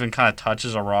head even kind of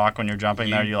touches a rock when you're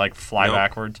jumping there, you like fly Nope.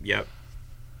 backwards. Yep,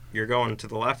 you're going to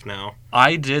the left now.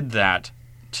 I did that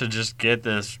to just get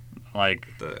this like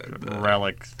The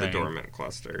relic the thing. dormant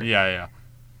cluster. Yeah.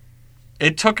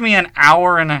 It took me an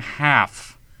hour and a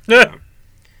half. Yeah.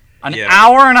 An Yeah.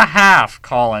 hour and a half,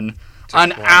 Colin.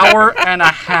 An climb. hour and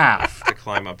a half. To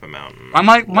climb up a mountain. I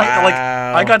like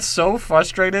Wow. I got so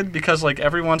frustrated because like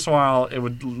every once in a while it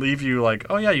would leave you like,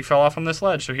 oh yeah, you fell off on this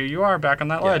ledge, so here you are back on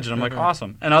that ledge, and I'm like,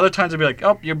 awesome. And other times it'd be like,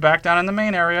 oh, you're back down in the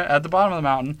main area at the bottom of the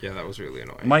mountain. Yeah, that was really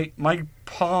annoying. My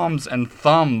palms and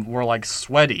thumb were like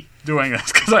sweaty doing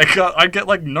this because I get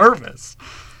like nervous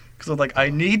Because I'm like, I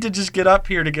need to just get up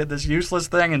here to get this useless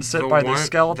thing and sit by this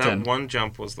skeleton. That one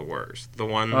jump was the worst. The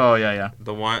one. Oh yeah.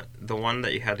 The one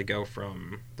that you had to go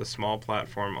from the small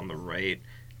platform on the right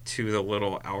to the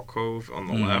little alcove on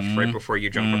the left, right before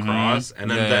you jump across, and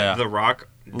then the rock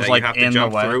that you have to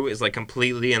jump through is like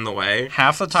completely in the way.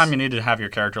 Half the time you need to have your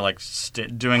character like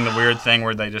doing the weird thing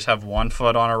where they just have one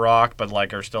foot on a rock but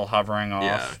like are still hovering off.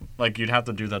 Yeah. Like you'd have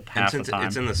to do that half the time.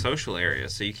 It's in the social area,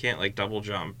 so you can't like double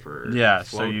jump or so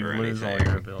float you or lose anything.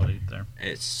 all your ability there.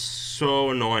 It's so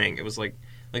annoying. It was like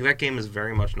that game is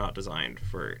very much not designed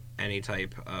for any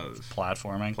type of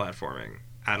platforming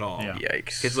at all. Yeah.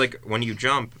 Yikes. Because like when you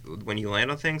jump, when you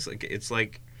land on things, like it's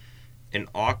like an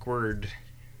awkward,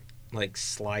 like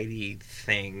slidey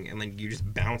thing, and then you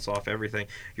just bounce off everything.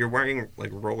 You're wearing like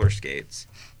roller skates.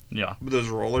 Yeah. But those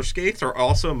roller skates are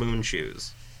also moon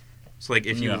shoes. So like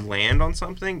if you land on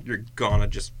something, you're gonna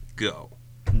just go.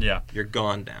 Yeah. You're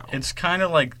gone down. It's kind of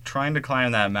like trying to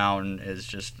climb that mountain is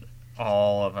just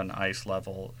all of an ice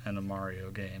level in a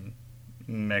Mario game,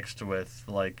 mixed with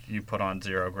like you put on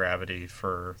zero gravity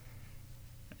for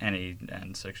any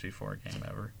N64 game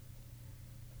ever.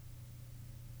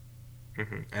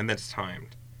 And that's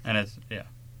timed. And it's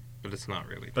But it's not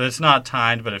really. but it's not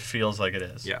timed, but it feels like it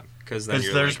is. Yeah, because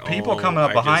There's people coming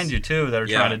up behind you too that are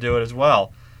trying to do it as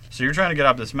well. So you're trying to get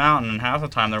up this mountain, and half the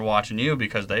time they're watching you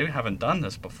because they haven't done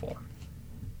this before.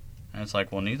 And it's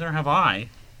like, well, neither have I,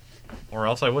 or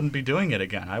else I wouldn't be doing it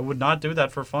again. I would not do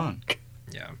that for fun.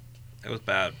 Yeah, it was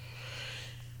bad.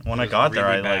 When I got there,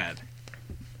 I really bad.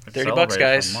 $30,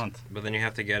 guys. For a month. But then you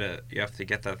have to get it. You have to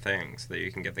get that thing so that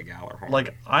you can get the Galar horn.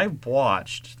 Like I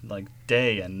watched like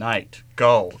day and night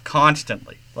go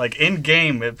constantly. Like in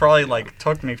game, it probably like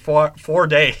took me 4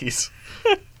 days.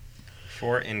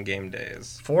 4 in-game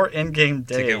days. 4 in-game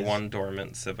days To get one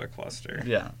dormant Civa cluster.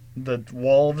 Yeah. The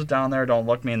wolves down there don't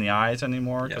look me in the eyes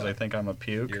anymore because they think I'm a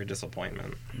puke. You're a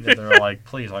disappointment. Yeah, they're like,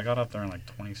 please, I got up there in like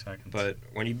 20 seconds. But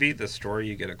when you beat the story,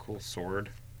 you get a cool sword.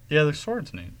 Yeah, the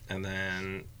sword's neat. And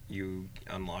then you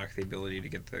unlock the ability to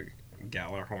get the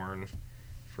Galar horn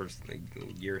for like,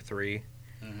 year 3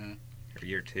 or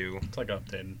year 2. It's like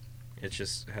updated. It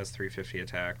just has 350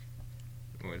 attack.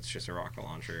 Well, it's just a rocket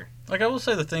launcher. Like I will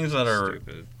say the things that are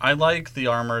stupid. I like the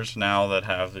armors now that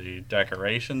have the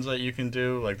decorations that you can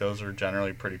do. Like those are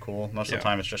generally pretty cool. Most of the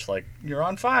time it's just like you're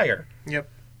on fire. Yep.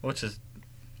 Which is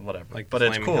whatever. Like but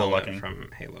it's cool looking.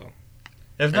 From Halo.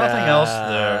 If nothing else,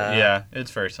 it's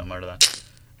very similar to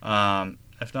that.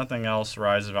 If nothing else,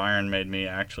 Rise of Iron made me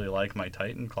actually like my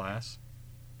Titan class.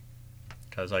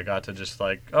 Because I got to just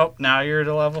like, oh, now you're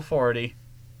to level 40.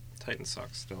 Titan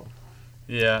sucks still.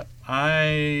 Yeah,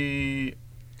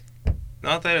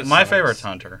 Not that it's my favorite's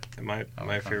Hunter. My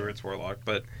favorite's Warlock,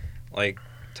 but like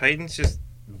Titan's just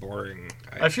boring.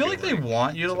 I feel like they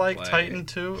want you to like play. Titan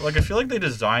too. Like I feel like they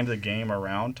designed the game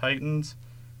around Titans.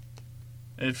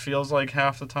 It feels like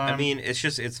half the time. I mean,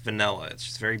 it's vanilla. It's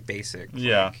just very basic.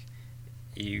 Yeah. Like,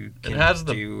 you can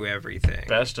do everything.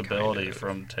 Best ability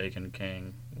from Taken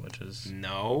King, which is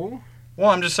no. Well,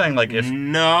 I'm just saying, like if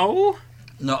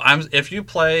if you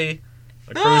play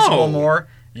Crucible more,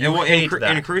 you hate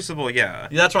that. In Crucible, yeah.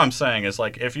 That's what I'm saying. Is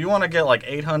like if you want to get like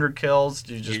 800 kills,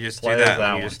 you just play do that. That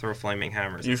you one. just throw flaming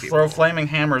hammers. You throw flaming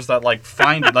hammers that like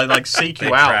find they like seek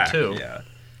you out too. Yeah.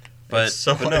 But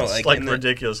no, it's like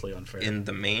ridiculously unfair. In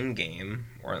the main game,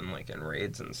 or in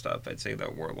raids and stuff, I'd say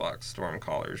that Warlock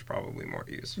Stormcaller is probably more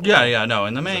useful. Yeah, no.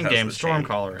 In the main game,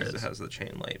 Stormcaller is. It has the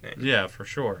chain lightning. Yeah, for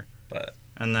sure. But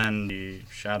and then the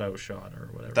Shadow Shot or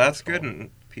whatever. That's good in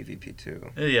PvP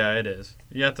too. Yeah, it is.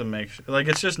 You have to make sure. Like,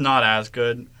 it's just not as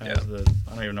good as the.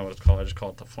 I don't even know what it's called. I just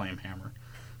call it the Flame Hammer.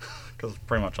 Because it's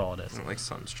pretty much all it is. Like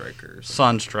Sunstriker.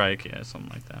 Sunstrike, yeah,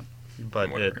 something like that. But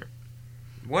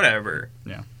Whatever.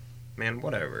 Yeah. Man,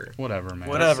 whatever. Whatever, man.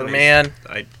 Whatever, man.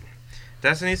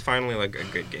 Destiny's finally like a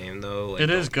good game though. Like, it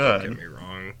is good. Don't get me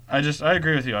wrong. I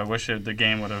agree with you. I wish the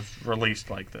game would have released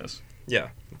like this. Yeah,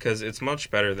 because it's much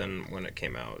better than when it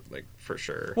came out, like for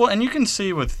sure. Well, and you can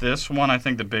see with this one, I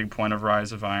think the big point of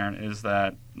Rise of Iron is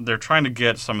that they're trying to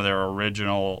get some of their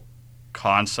original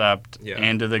concept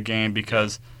into the game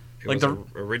because,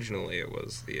 originally it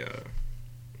was the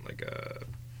like a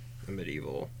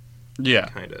medieval. Yeah,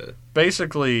 kind of.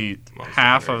 Basically,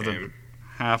 half of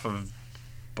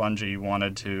Bungie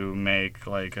wanted to make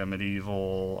like a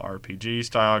medieval RPG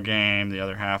style game. The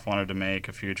other half wanted to make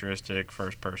a futuristic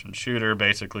first-person shooter.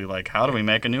 Basically, like how do we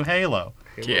make a new Halo?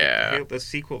 The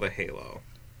sequel to Halo.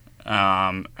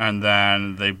 And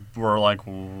then they were like,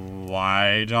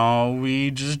 why don't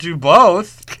we just do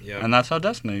both? Yeah. And that's how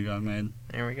Destiny got made.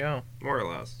 There we go. More or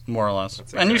less. More or less.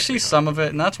 That's And you exactly see how some it of it,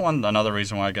 and that's another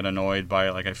reason why I get annoyed by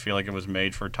it. Like, I feel like it was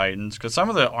made for Titans. Because some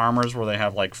of the armors where they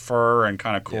have, like, fur and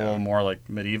kind of cool, Yeah. more, like,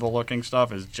 medieval-looking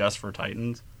stuff is just for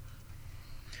Titans.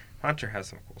 Hunter has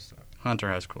some cool stuff. Hunter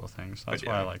has cool things. That's But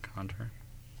why I yeah. like Hunter.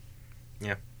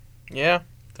 Yeah.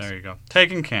 There you go.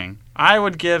 Taken King. I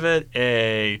would give it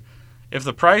a... If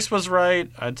the price was right,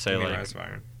 I'd say, You mean like, Rise of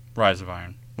Iron. Rise of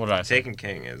Iron. What did I say? Taken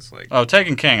King is like. Oh,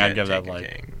 Taken King, I'd yeah, give that, Taken like...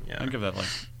 King, yeah. I'd give that, like,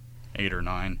 8 or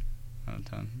 9 out of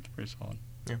 10. It's pretty solid.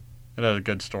 Yeah. It had a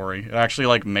good story. It actually,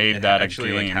 like, made It that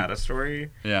actually a like game. had a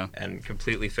story Yeah, and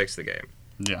completely fixed the game.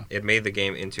 yeah. It made the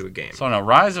game into a game. So, no,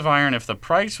 Rise of Iron, if the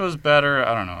price was better,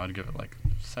 I don't know, I'd give it, like,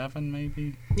 7,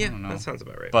 maybe? I Yeah, don't know. that sounds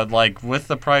about right. But, like, with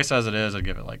the price as it is, I'd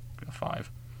give it, like, a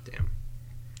 5. Damn.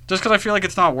 Just because I feel like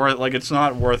it's not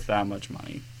worth that much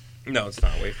money. No, it's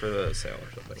not. Wait for the sale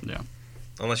or something. Yeah.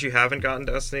 Unless you haven't gotten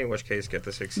Destiny, in which case get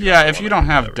the 60. Yeah, if you don't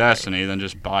have everything. Destiny, then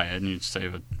just buy it and you'd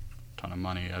save a ton of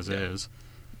money as Yeah. is.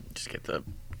 Just get the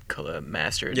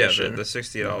Master Yeah, Edition. the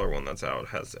 $60 one that's out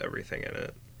has everything in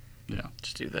it.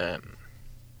 Just do that.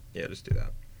 Yeah, just do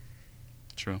that.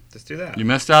 True. Just do that. You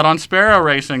missed out on Sparrow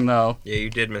Racing, though. Yeah, you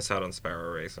did miss out on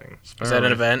Sparrow Racing. Sparrow Is that an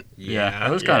Racing. event? Yeah,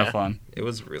 it was kind Yeah. of fun. It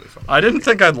was really fun. I didn't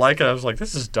think I'd like it. I was like,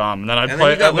 this is dumb. And then I And then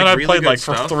played. you got, And then like, I really played good like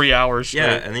for stuff. 3 hours straight.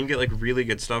 Yeah, and then you get like really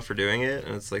good stuff for doing it,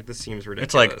 and it's like this seems ridiculous.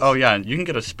 It's like, oh yeah, you can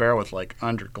get a Sparrow with like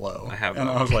underglow. I have And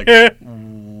that I was one. like,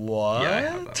 what? Yeah, I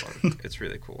have that one. It's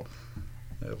really cool.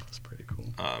 It was pretty cool.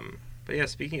 But yeah,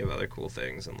 speaking of other cool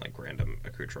things and like random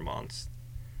accoutrements,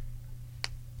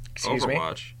 Excuse me?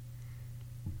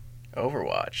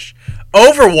 Overwatch.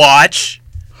 Overwatch?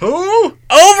 Who?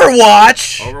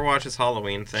 Overwatch! Overwatch's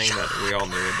Halloween thing that we all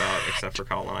knew about, except for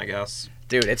Colin, I guess.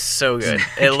 Dude, it's so good.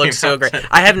 It It looks came so out great. today.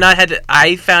 I have not had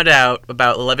I found out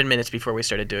about 11 minutes before we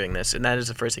started doing this, and that is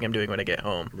the first thing I'm doing when I get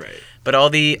home. Right. But all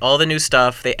the new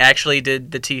stuff, they actually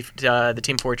did the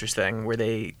Team Fortress thing where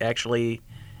they actually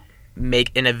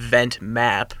make an event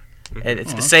map. And it's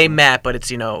Oh, the that's same cool. map, but it's,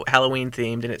 Halloween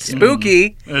themed and it's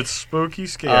spooky. It's spooky,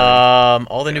 scary.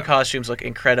 All the new Yeah. costumes look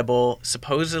incredible.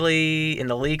 Supposedly in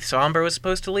the leak, Sombra was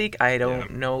supposed to leak. I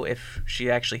don't Yeah. know if she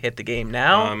actually hit the game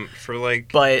now, For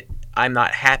like but I'm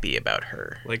not happy about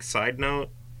her. side note,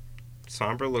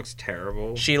 Sombra looks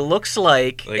terrible. She looks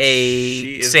like Like, a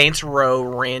she is- Saints Row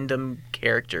random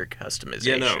character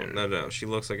customization. Yeah, no. She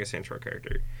looks like a Saints Row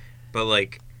character, but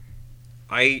like,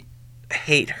 I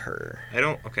Hate her.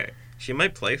 don't. Okay, she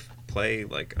might play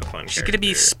like a fun. She's character, gonna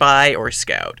be spy or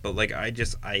scout. But like,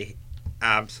 I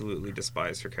absolutely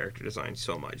despise her character design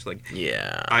so much. Like,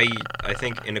 Yeah. I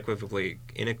think unequivocally,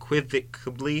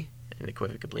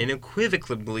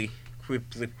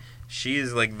 she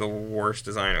is like the worst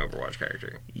design Overwatch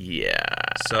character. Yeah.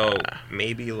 So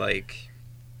maybe like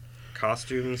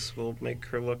costumes will make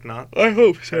her look not I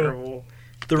hope terrible.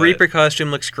 The but Reaper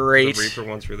costume looks great. The Reaper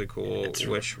one's really cool. It's-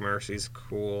 Witch Mercy's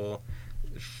cool.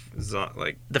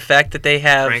 Like The fact that they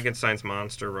have Frankenstein's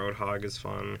monster Roadhog is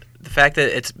fun. the fact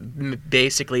that it's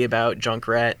basically about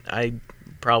Junkrat.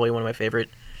 Probably one of my favorite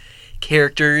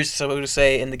characters, so to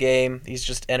say, in the game. He's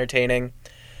just entertaining.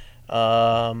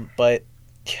 But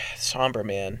yeah, Sombra,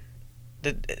 man,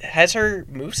 has her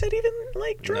moveset even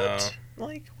like dropped?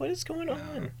 Like, what is going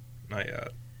on? Not yet,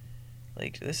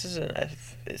 Like, this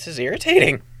is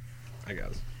irritating. I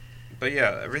guess. But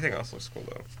yeah, everything else looks cool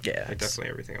though. Yeah, Like, it's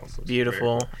definitely everything else looks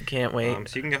beautiful. very I can't wait. cool.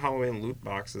 So you can get Halloween loot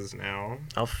boxes now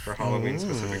I'll for Halloween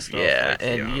specific stuff. Yeah, like the,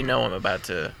 and you know I'm about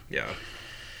to Yeah.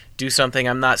 do something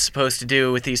I'm not supposed to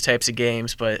do with these types of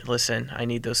games, but listen, I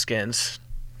need those skins.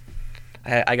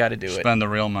 I got to do it. Spend the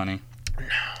real money. I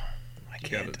You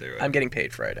gotta can't. do it. I'm getting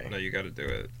paid Friday. No, you got to do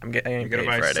it. I'm getting You got to paid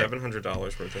buy Friday.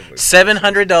 $700 worth of loot.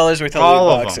 $700 worth of All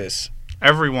loot of them. boxes.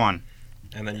 Everyone.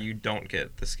 And then you don't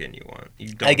get the skin you want.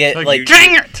 You don't. I get Like, like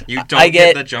dang it! You I don't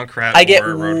get- get the Junkrat I get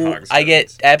or Roadhog I get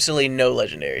skins. absolutely no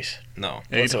legendaries. No.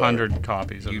 800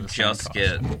 copies of You the same just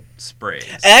get costume. sprays.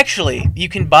 Actually, you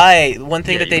can buy one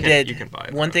thing Yeah, that they you can- did. you can buy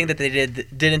it. One thing that they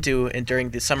didn't do during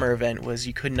the summer event was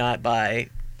you could not buy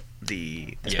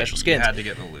the special skins. You had to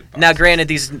get the loot box. Now, granted,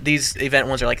 these event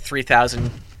ones are like 3,000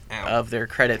 Ow. of their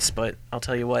credits, but I'll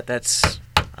tell you what,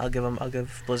 I'll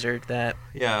give Blizzard that.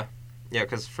 Yeah. Yeah,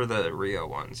 because for the Rio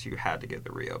ones, you had to get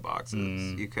the Rio boxes.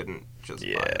 Mm. You couldn't just buy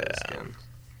the Yeah. skin.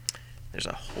 There's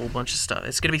a whole bunch of stuff.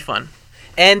 It's gonna be fun,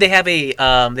 and they have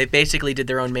they basically did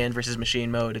their own man versus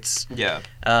machine mode. It's Yeah.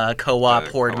 co-op co-op,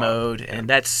 horde mode, and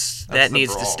that the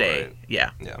needs to brawl, stay. right?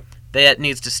 Yeah. Yeah. That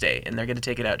needs to stay, and they're gonna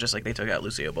take it out just like they took out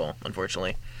Lucio Ball,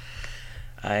 unfortunately.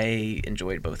 I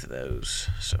enjoyed both of those,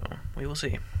 so we will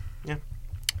see. Yeah.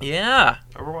 Yeah,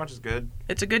 Overwatch is good.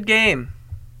 it's a good game.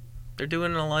 They're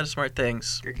doing a lot of smart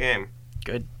things. Good game.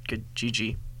 Good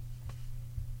GG.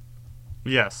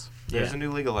 Yes. There's Yeah. a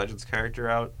new League of Legends character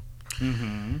out,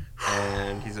 Mm-hmm.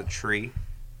 and he's a tree,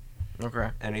 Okay.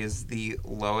 and he's the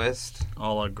lowest A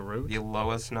la Groot. the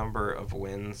lowest number of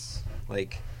wins.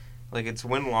 Like its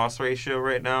win-loss ratio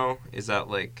right now is at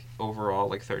like overall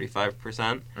like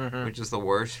 35%, Mm-hmm. which is the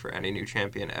worst for any new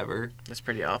champion ever. That's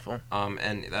pretty awful.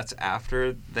 And that's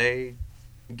after they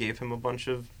gave him a bunch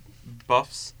of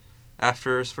buffs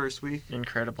after his first week.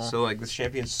 Incredible. So like this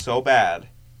champion's so bad,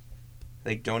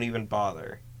 they don't even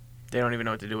bother. They don't even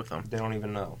know what to do with them. They don't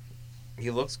even know.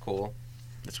 He looks cool.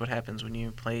 That's what happens when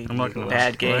you play I'm looking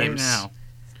bad at it right games. now.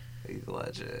 League of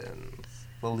Legends.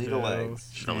 The League of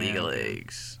Legs. The League of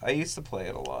Legs. I used to play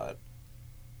it a lot.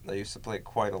 I used to play it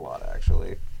quite a lot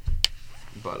actually.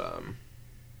 But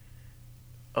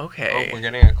Okay. we're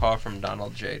getting a call from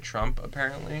Donald J. Trump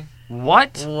apparently.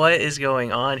 What? What is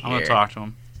going on here? I'm gonna talk to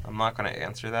him. I'm not gonna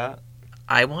answer that.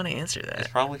 I want to answer It's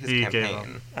that. probably his He gave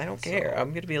campaign. I don't So- care.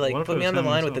 I'm gonna be like, What if put it me was on the him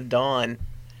line with himself? the Dawn.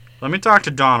 Let me talk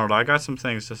to Donald. I got some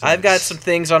things to say. I've got some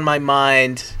things on my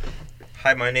mind.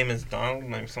 Hi, my name is Donald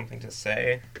and I have something to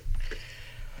say.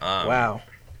 Wow.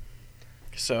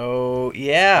 So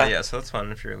yeah, Yeah, so that's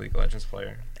fun if you're a League of Legends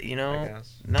player, you I know,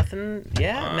 guess. nothing.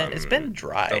 Yeah, man, it's been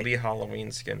dry. There'll be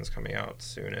Halloween skins coming out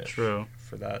soonish. True.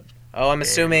 For that. Oh, I'm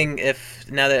assuming if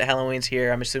now that Halloween's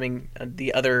here, I'm assuming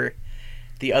the other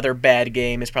bad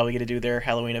game is probably going to do their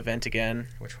Halloween event again.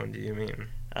 Which one do you mean?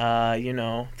 You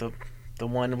know, the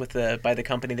one with by the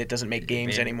company that doesn't make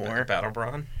games You mean anymore.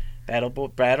 Battleborn?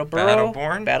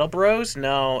 Battleborn? Battle Bros?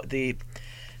 No, the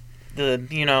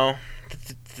you know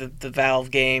the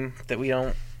Valve game that we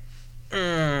don't.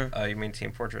 You mean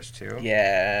Team Fortress 2?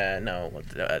 Yeah, no,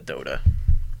 Dota.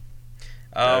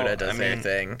 Oh, Dota does their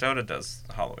thing. Dota does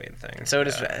Halloween thing. And so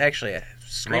does actually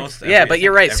Scream. Most Yeah, but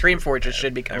you're right. everything- Scream Fortress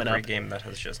should be coming every up, game that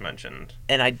has just mentioned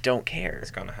and I don't care. is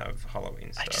going to have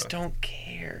Halloween stuff. I just don't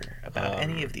care about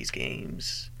any of these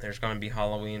games. There's going to be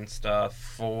Halloween stuff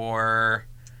for...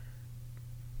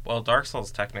 Well, Dark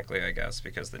Souls technically, I guess,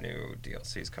 because the new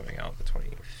DLC is coming out the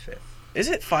 25th. Is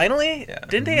it finally? Yeah.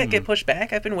 Didn't they get pushed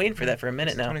back? I've been waiting for that for a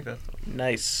minute now. 25th.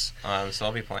 Nice. So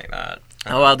I'll be playing that.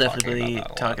 Oh, I'll Talking definitely be about that a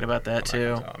lot talking about that when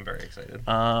too. comes out. I'm very excited.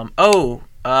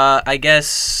 I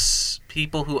guess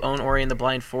people who own Ori and the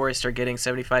Blind Forest are getting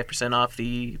 75% off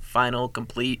the final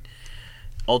complete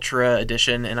Ultra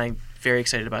edition, and I'm very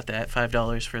excited about that.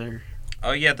 $5 for.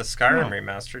 Oh yeah, the Skyrim Oh.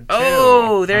 remastered too.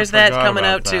 Oh, there's I that forgot coming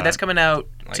about out too. that. That's coming out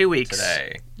Like 2 weeks.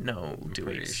 today. No, I'm 2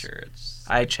 pretty weeks. sure it's.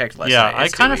 I checked last Yeah, night. I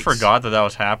It's 2 kind of weeks. forgot that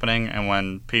was happening, and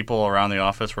when people around the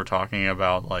office were talking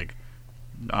about like,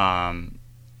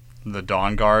 the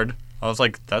Dawn Guard, I was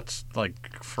like, "That's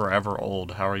like forever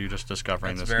old. How are you just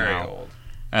discovering It's this very now?" old.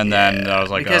 And then I was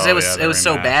like, because oh, it was yeah, it was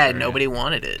so bad, remastered. nobody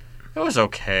wanted it. It was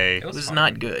okay. It It was fun.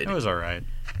 not good. It was alright.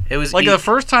 It was Like the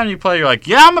first time you play, you're like,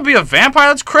 "Yeah, I'm gonna be a vampire.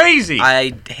 That's crazy."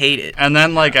 I hate it. And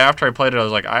then like after I played it, I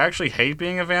was like, "I actually hate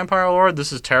being a vampire lord.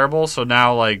 This is terrible." So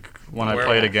now like when I played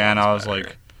Werewolf again, one's I was better.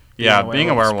 like, "Yeah, being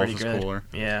a werewolf pretty is good. cooler."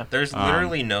 Yeah. There's Um,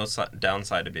 literally no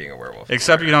downside to being a werewolf.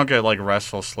 Except you player. don't get like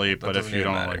restful sleep. That But if doesn't you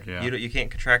even don't matter. like, yeah, You can't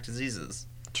contract diseases,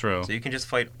 true, so you can just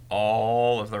fight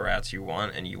all of the rats you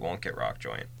want, and you won't get rock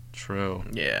joint. true,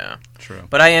 Yeah. true.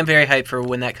 But I am very hyped for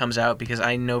when that comes out because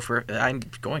I know I'm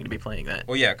going to be playing that.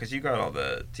 Well, yeah, because you got all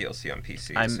the DLC on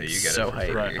PC, I'm so you get so it for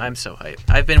hyped. free. I'm so hyped.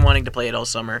 I've been wanting to play it all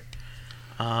summer.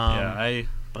 Yeah,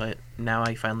 But now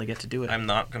I finally get to do it. I'm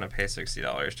not gonna pay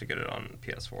 $60 to get it on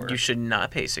PS4. You should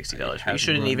not pay $60. You have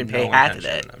shouldn't even no pay half of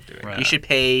intention that. of doing Right. You should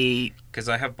pay Because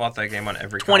I have bought that game on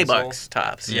every $20 console.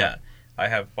 tops. Yeah. I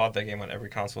have bought that game on every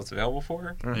console it's available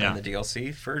for, Yeah. and the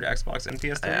DLC for Xbox and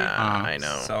PS3. I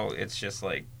know. So it's just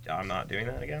like, I'm not doing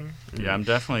that again. yeah, I'm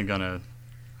definitely gonna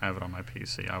have it on my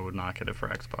PC. I would not get it for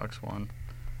Xbox One.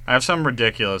 I have some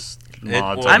ridiculous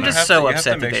mods. I'm on just it. so you have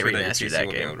upset to that make they sure your remastered PC that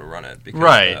will be game. able to run it because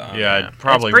Right? the, Yeah, it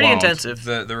probably it's pretty won't. intensive.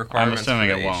 The requirements for assuming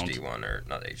the it won't. HD one, or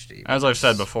not HD. As but I've said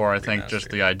it's before, I think just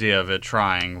remastered. the idea of it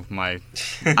trying my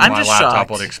I'm my just laptop shocked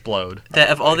would explode, that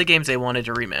of all the games they wanted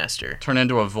to remaster, turn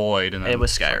into a void, and then It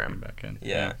was suck Skyrim. me back in.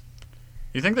 Yeah.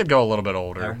 You think they'd go a little bit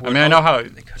older? I would mean, I know how hope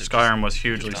they could've Skyrim was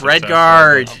hugely just- successful.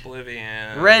 Redguard.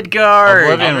 Oblivion. Redguard,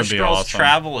 Oblivion Elder would be Scrolls awesome.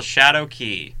 Travel Shadow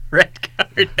Key.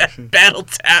 Redguard,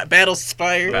 Battle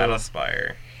Spire.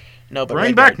 Battlespire. No, but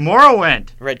Bring Redguard, back Morrowind,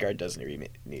 Redguard doesn't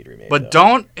need remake. but though.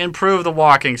 don't improve the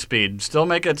walking speed. Still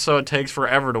make it so it takes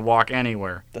forever to walk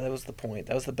anywhere. That was the point.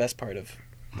 That was the best part of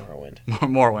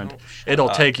Morrowind. Oh, It'll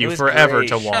up. take It you was forever great.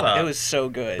 to Shut walk. up. It was so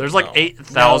good. There's like No.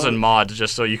 8,000 No. mods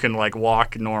just so you can like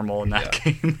walk normal in that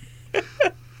game.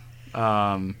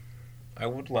 I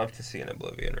would love to see an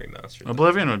Oblivion remastered.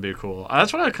 Oblivion would be cool.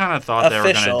 That's what I kind of thought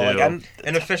Official. they were gonna do. Like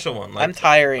An official one. Like, I'm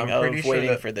tiring I'm of pretty sure waiting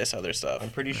that- for this other stuff. I'm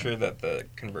pretty sure that the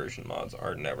conversion mods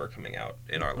are never coming out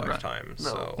in our Right. lifetime. No.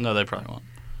 So No, they probably won't.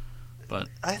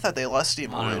 I thought they lost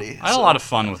Steam I don't know. already. I had a lot of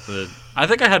fun with it. I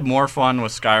think I had more fun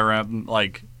with Skyrim,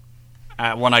 like,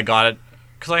 when I got it,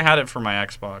 because I had it for my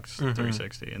Xbox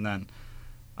 360, and then,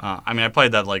 I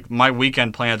played that, like, my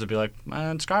weekend plans would be like,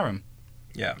 man, Skyrim.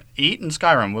 yeah, Eat and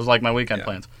Skyrim was, like, my weekend Yeah.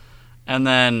 plans. And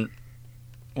then,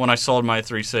 when I sold my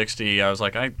 360, I was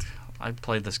like, I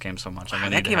played this game so much. Like, I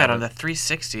need That to came have out on it. the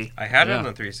 360. I had it Yeah. on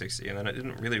the 360, and then it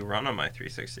didn't really run on my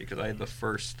 360 because I had the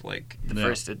first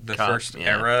Yeah. first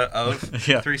era of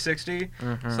Yeah. 360.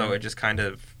 Mhm. So it just kind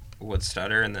of would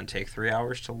stutter and then take 3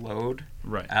 hours to load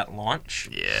Right. at launch.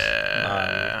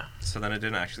 Yeah. So then it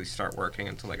didn't actually start working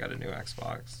until I got a new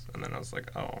Xbox, and then I was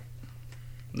like, oh.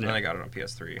 And then Yeah. I got it on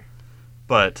PS3.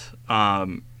 But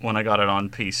when I got it on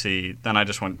PC, then I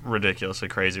just went ridiculously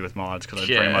crazy with mods because I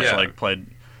pretty much Yeah. like played.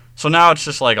 So now it's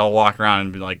just like I'll walk around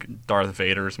and be like, Darth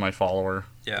Vader is my follower.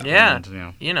 Yeah. Yeah.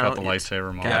 And, You know, got the it's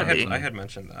lightsaber mod. gotta be. I had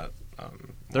mentioned that.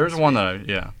 There's last one week.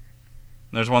 that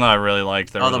there's one that I really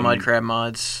liked. There All was the a- Mudcrab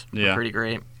mods were Yeah. pretty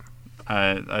great.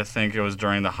 I think it was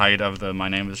during the height of the My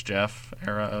Name Is Jeff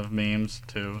era of memes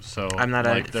too. So I'm not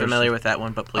like, there's- familiar with that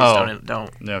one, but please Oh. don't.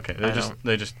 Yeah, okay. I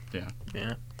They just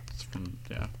Yeah. It's from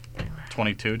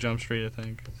 22 Jump Street, I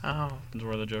think, Oh. is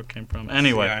where the joke came from.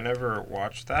 Anyway, See, I never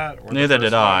watched that. Or the Neither first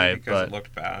did one I, because but- it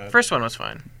looked bad. First one was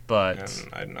fine. but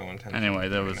and I had no intention. anyway,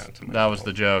 of that doing was to that was myself.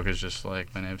 the joke. Is just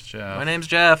like, my name's Jeff. My name's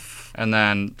Jeff. And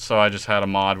then so I just had a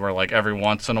mod where like every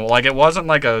once in a while, like it wasn't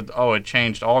like it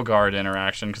changed all guard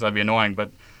interaction because that'd be annoying,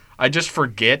 but I just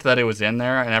forget that it was in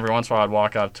there, and every once in a while I'd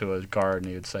walk up to a guard and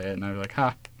he would say it, and I'd be like,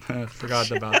 ha,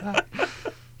 forgot about that.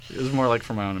 It was more like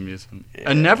for my own amusement.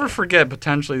 And never forget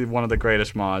potentially one of the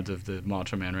greatest mods of the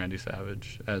Macho Man Randy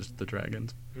Savage as the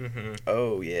Dragons. Mhm.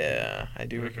 Oh yeah, I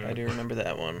do. Mhm. I do remember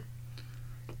that one.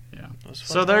 Yeah. That was fun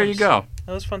So there you times. go.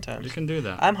 That was fun You times. can do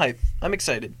that. I'm hyped. I'm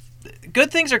excited. Good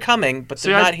things are coming, but See,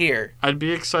 they're I- not here. I'd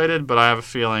be excited, but I have a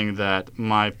feeling that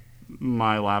my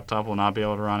laptop will not be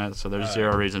able to run it, so there's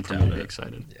zero reason for me to doubt be it.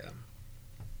 excited. Yeah.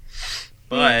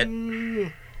 But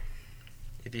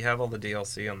if you have all the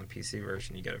DLC on the PC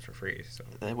version, you get it for free. So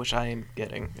Which I am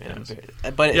getting. Yeah. Yes.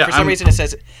 But Yeah, for some I'm- reason it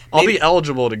says. I'll maybe- be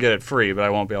eligible to get it free, but I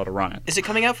won't be able to run it. Is it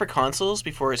coming out for consoles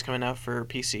before it's coming out for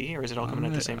PC, or is it all coming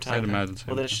out at the same I'd time? imagine so.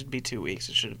 Well, then it should be 2 weeks.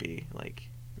 It shouldn't be like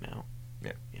now.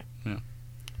 Yeah. Yeah. Yeah.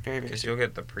 Very very because soon. you'll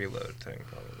get the preload thing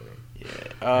probably.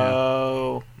 Yeah.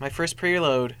 Oh, my first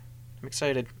preload. I'm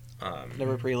excited.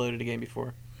 Never Mm-hmm. preloaded a game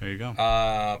before. There you go.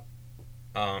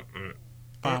 Bum,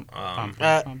 Bum, um,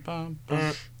 bum, bum,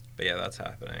 bum. but yeah, that's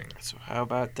happening. So how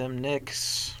about them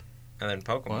Knicks? And then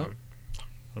Pokemon. What?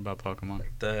 What about Pokemon?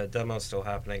 The demo's still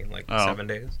happening in like Oh. 7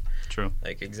 days. True.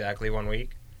 Like exactly 1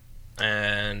 week.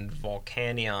 And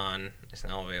Volcanion is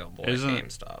now available Isn't- at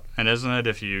GameStop. And isn't it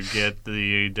if you get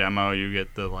the demo, you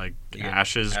get the like You get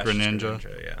Ash's Greninja,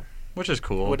 yeah. which is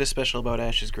cool. What is special about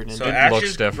Ash's Greninja? So It looks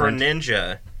Ash's different.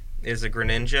 Greninja is a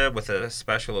Greninja with a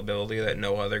special ability that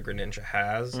no other Greninja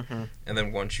has. Mhm. And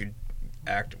then once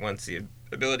the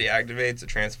ability activates, it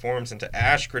transforms into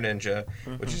Ash Greninja,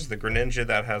 which is the Greninja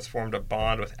that has formed a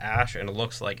bond with Ash and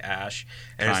looks like Ash.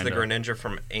 And it's the Kinda. Greninja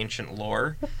from ancient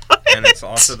lore. And it's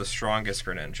also the strongest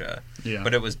Greninja. Yeah.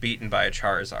 But it was beaten by a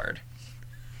Charizard.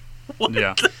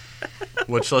 Yeah.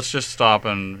 Which let's just stop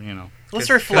and Let's 'Cause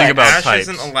reflect. Think about Ash types.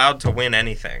 isn't allowed to win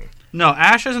anything. No,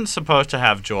 Ash isn't supposed to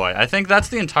have joy. I think that's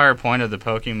the entire point of the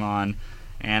Pokemon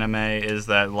anime is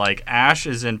that like Ash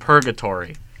is in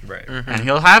purgatory Right. and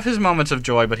he'll have his moments of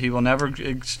joy, but he'll never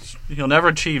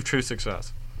achieve true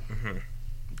success. Mm-hmm.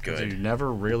 'Cause Good. He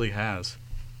never really has.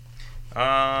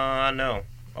 No.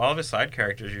 All of his side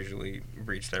characters usually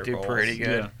reach their Do goals. pretty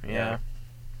good. Yeah.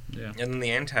 Yeah. And then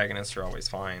the antagonists are always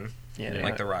fine. Yeah.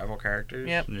 Like the rival characters.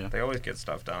 Yep. Yeah. They always get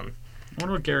stuff done. I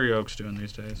wonder what Gary Oak's doing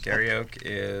these days. Gary Oak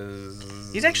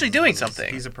is... He's actually doing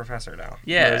something. He's a professor now.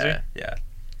 Yeah. Oh, is he? Yeah.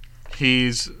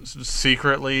 He's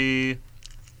secretly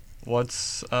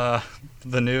what's the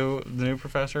new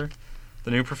professor?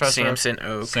 The new professor Samson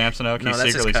Oak. Samson Oak. No, He's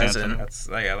that's his secretly cousin.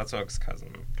 Samson. That's Oak's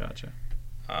cousin. Gotcha.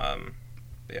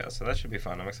 Yeah, so that should be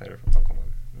fun. I'm excited for Pokemon.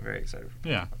 I'm very excited for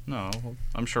Pokemon. Yeah. No,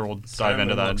 I'm sure we'll Sun dive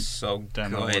and into Moon that. looks so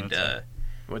demo when good. it's out.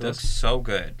 What It looks does? so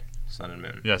good. Sun and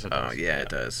Moon. Yes, it Oh does. yeah, it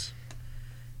does.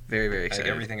 Very very I like excited.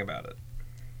 everything about it.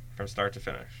 From start to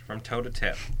finish. From toe to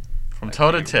tip. From That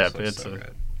toe to game tip, looks it's so a.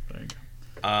 good. There you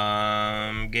go.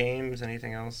 Games?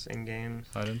 Anything else in games?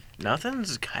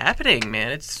 Nothing's happening,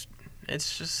 man. It's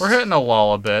just We're hitting a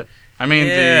lull a bit. I mean,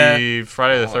 Yeah. the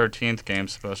Friday the 13th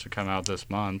game's supposed to come out this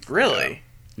month. really.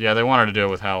 Yeah, they wanted to do it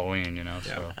with Halloween, you know.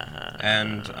 Yeah. So,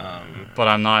 And but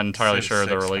I'm not entirely Civ sure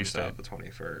the 6 release comes date. out the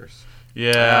 21st.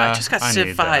 Yeah, I just got I Civ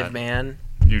need 5, that. man.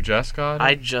 You just got it?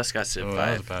 I just got Civ Oh, 5.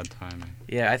 that was bad timing.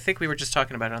 Yeah, I think we were just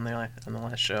talking about it on the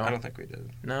last show. I don't think we did.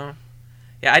 No.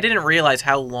 Yeah, I didn't realize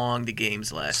how long the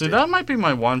games lasted. See, that might be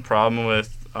my one problem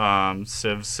with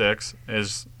Civ 6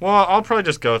 is, well, I'll probably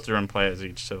just go through and play as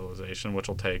each civilization, which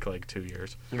will take like 2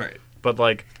 years. Right. But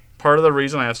like, part of the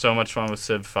reason I have so much fun with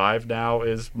Civ 5 now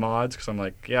is mods, because I'm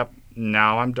like, yep,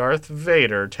 now I'm Darth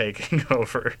Vader taking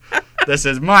over. This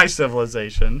is my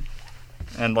civilization.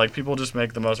 And like, people just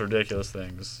make the most ridiculous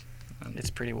things. And It's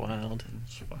pretty wild.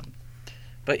 it's fun.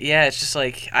 But yeah, it's just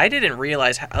like I didn't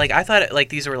realize like I thought like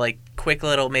these were like quick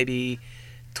little maybe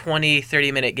 20,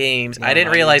 30-minute games. No, I didn't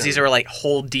not realize either. these were like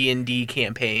whole D&D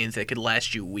campaigns that could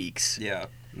last you weeks. Yeah.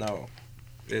 No.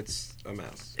 It's a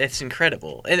mess. It's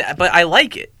incredible. But I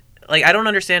like it. Like I don't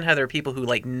understand how there are people who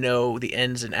like know the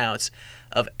ins and outs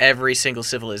of every single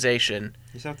civilization.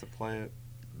 You just have to play it.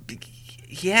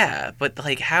 Yeah, but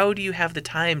like how do you have the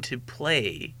time to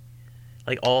play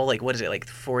like all like what is it like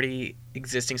 40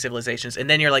 existing civilizations and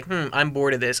then you're like, I'm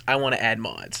bored of this. I want to add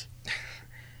mods.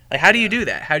 Like how do you do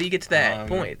that? How do you get to that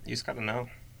point? You just gotta know.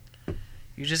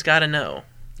 You just got to know.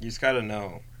 You just gotta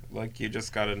know. Like, you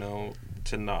just gotta know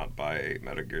to not buy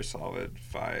Metal Gear Solid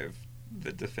 5,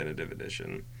 the definitive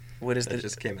edition. What is That the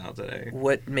just came out today.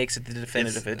 what makes it the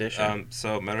definitive edition?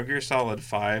 So Metal Gear Solid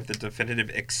 5, the definitive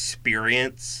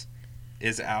experience,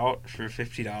 is out for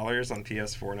 $50 on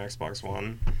PS4 and Xbox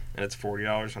One, and it's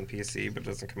 $40 on PC, but it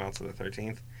doesn't come out till the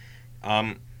 13th.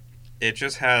 It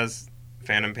just has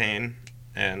Phantom Pain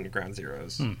and Ground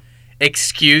Zeroes.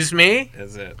 Excuse me?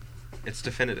 Is it? It's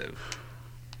definitive.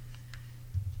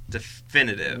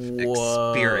 Definitive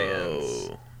Whoa.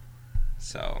 experience.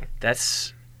 So,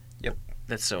 That's Yep.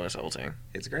 That's so insulting.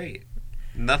 it's great.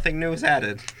 Nothing new is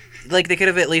added. Like they could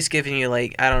have at least given you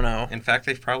like I don't know. In fact,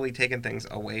 they've probably taken things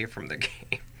away from the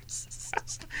games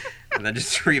and then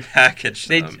just repackaged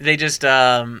them.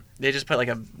 They just put like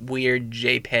a weird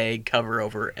JPEG cover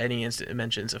over any instant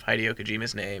mentions of Hideo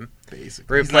Kojima's name.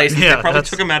 Basically, Replaced- They Yeah, probably that's-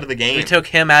 took him out of the game. We took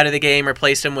him out of the game,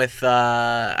 replaced him with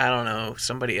I don't know,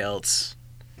 somebody else.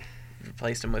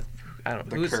 Replaced him with I don't know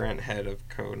the who's current head of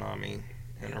Konami.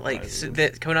 like Enterprises.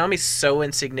 that. Konami's so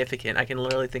insignificant. I can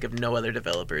literally think of no other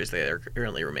developers that are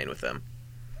currently remain with them.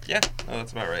 Yeah, no,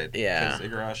 that's about right. Yeah. 'Cause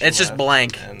Igarashi It's just left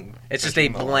blank. and It's just a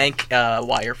Kojima blank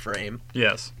wireframe.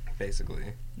 Yes. left,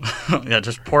 basically. Yeah,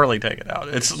 just poorly taken out.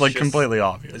 It's like just- completely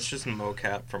obvious. It's just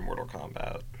mocap from Mortal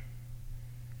Kombat.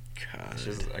 It's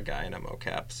just a guy in a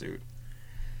mocap suit.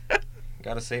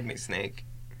 Gotta save me, Snake.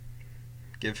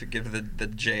 Give the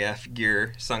JF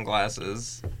gear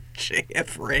sunglasses.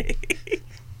 JF Ray.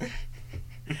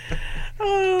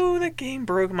 Oh, that game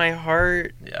broke my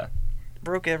heart. Yeah.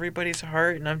 Broke everybody's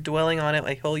heart, and I'm dwelling on it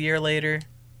like a whole year later.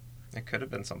 It could have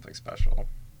been something special.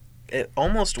 It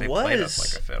almost They was. played us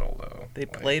like a fiddle, though. They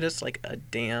Like, played us like a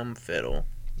damn fiddle.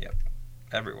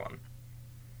 everyone.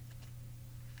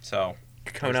 So.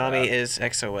 Konami that. is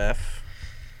XOF.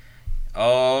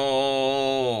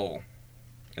 Oh.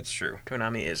 It's true.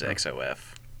 Konami is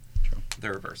XOF.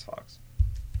 The Reverse Fox.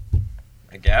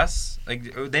 I guess.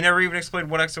 Like, they never even explained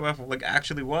what XOF like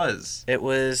actually was. It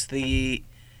was they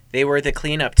were the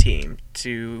cleanup team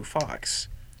to Fox.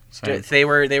 Same. They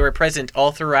were present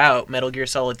all throughout Metal Gear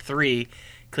Solid 3,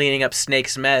 cleaning up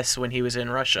Snake's mess when he was in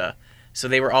Russia. So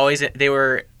they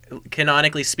were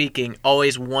canonically speaking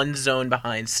always one zone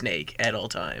behind Snake at all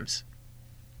times.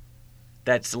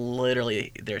 That's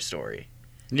literally their story.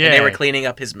 Yeah. And they were cleaning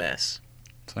up his mess.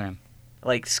 Same.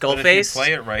 Like But if Skullface. you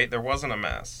play it right, there wasn't a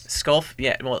mess.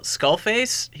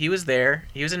 Skullface, he was there.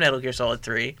 He was in Metal Gear Solid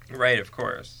 3. Right, of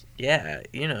course. Yeah,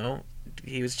 you know,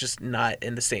 he was just not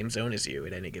in the same zone as you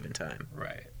at any given time.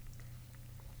 Right.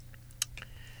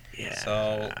 Yeah.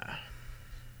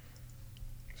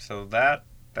 So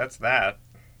that's that.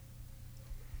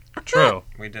 True.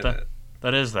 We did That- it.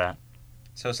 That is that.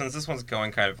 So since this one's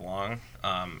going kind of long,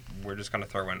 we're just going to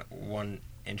throw in one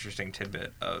interesting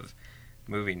tidbit of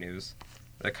movie news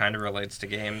that kind of relates to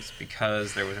games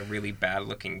because there was a really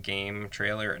bad-looking game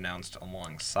trailer announced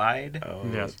alongside. Oh,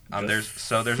 Oh, Yes. There's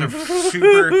a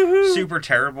super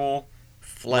terrible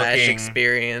Flash looking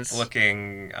experience.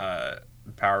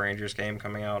 Power Rangers game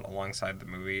coming out alongside the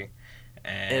movie,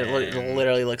 And it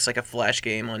literally looks like a Flash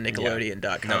game on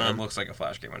Nickelodeon.com. No, it looks like a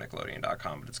Flash game on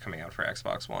Nickelodeon.com, but it's coming out for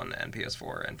Xbox One and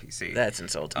PS4 and PC. That's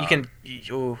insulting. Yeah,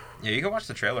 you can watch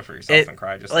the trailer for yourself and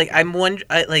cry. Just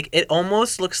it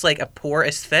almost looks like a poor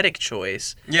aesthetic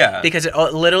choice. Yeah, because it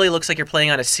literally looks like you're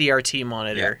playing on a CRT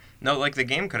monitor. Yeah. No, like the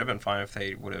game could have been fine if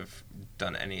they would have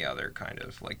done any other kind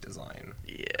of like design.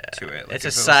 To it. Like, it's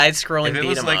a side-scrolling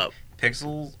beat 'em up.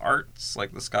 Pixel arts,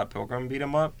 like the Scott Pilgrim beat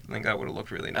 'em up, I think that would have looked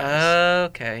really nice.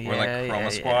 Okay, or like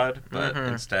Chroma Squad, but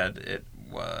Mm-hmm. instead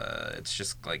it's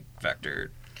just like vector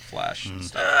flash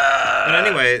stuff. But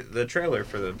anyway, the trailer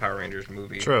for the Power Rangers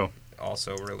movie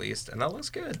also released, and that looks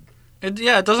good. It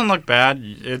doesn't look bad.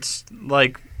 It's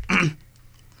like,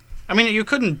 I mean, you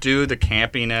couldn't do the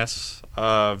campiness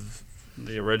of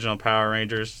the original Power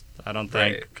Rangers, I don't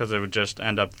think, because it would just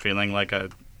end up feeling like a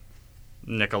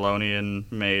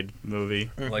Nickelodeon-made movie.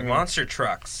 Like Monster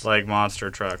Trucks. Like Monster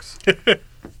Trucks.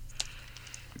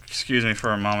 Excuse me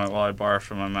for a moment while I barf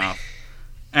from my mouth.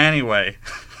 Anyway,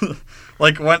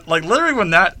 literally when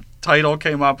that title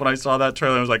came up, when I saw that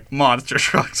trailer, I was like, Monster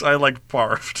Trucks. I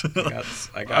barfed.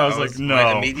 I was like, no.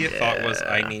 My immediate thought was,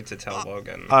 I need to tell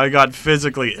Logan. I got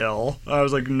physically ill. I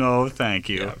was like, no, thank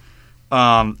you.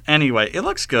 Yeah. Anyway, it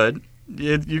looks good.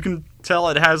 You can tell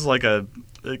it has like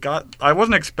I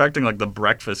wasn't expecting like the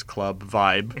Breakfast Club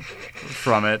vibe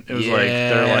from it. It was like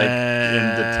they're like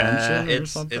in detention or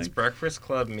something. It's Breakfast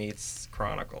Club meets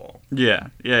Chronicle. Yeah,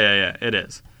 it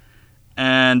is.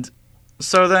 And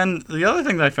so then the other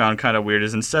thing that I found kind of weird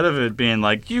is instead of it being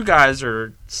like, you guys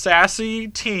are sassy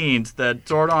teens that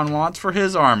Zordon wants for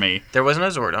his army. There wasn't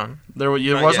a Zordon. There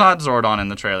was not Zordon in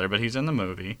the trailer, but he's in the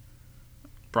movie.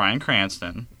 Bryan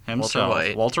Cranston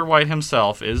himself. Walter White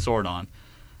himself is Zordon.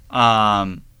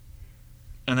 And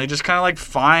they just kind of like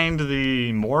find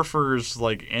the morphers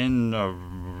like in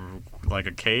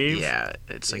a cave. Yeah,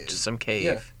 it's like just some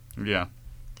cave. Yeah.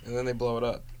 And then they blow it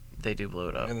up. They do blow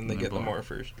it up. And then they get the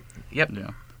morphers. Yep.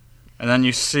 Yeah. And then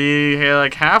you see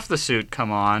like half the suit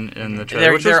come on in the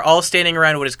trailer. They're all standing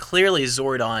around what is clearly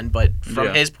Zordon, but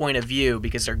from his point of view,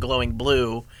 because they're glowing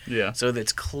blue. Yeah. So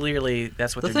that's clearly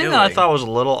that's what they're doing. The thing that I thought was a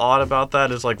little odd about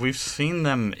that is like we've seen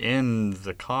them in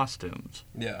the costumes.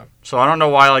 Yeah. So I don't know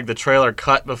why like the trailer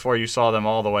cut before you saw them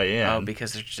all the way in. Oh,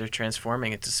 because they're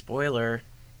transforming. It's a spoiler.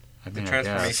 I mean, the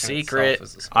transformation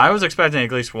secret. I was expecting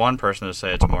at least one person to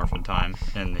say it's morphin time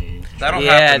in the. That'll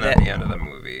happen at the end of the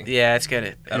movie. Yeah, it's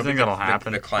gonna. You think that'll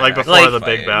happen? Like before the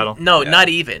big battle? No, not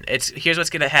even. Here's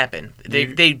what's gonna happen.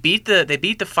 They beat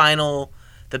the final,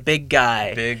 the big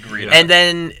guy. Big Rita. And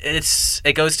then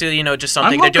it goes to just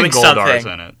something. They're doing Goldar's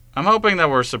something. in it. I'm hoping that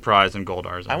we're surprised and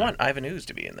Goldar's in it. I want Ivan Ooze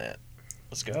to be in that.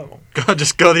 Let's go.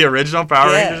 Just go the original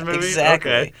Power Rangers movie.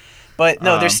 Exactly. Okay. But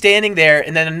no, they're standing there,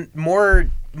 and then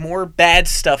more bad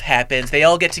stuff happens. They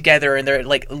all get together and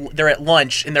they're at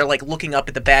lunch and they're like looking up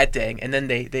at the bad thing, and then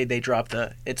they drop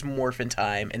it's morphin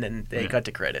time, and then they cut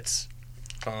to credits.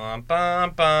 Bum,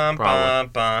 bum, bum, bum,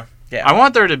 bum. Yeah. I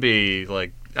want there to be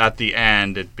like at the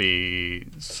end it be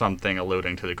something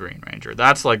alluding to the Green Ranger.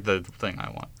 That's like the thing I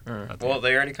want. Well,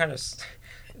 they already kind of.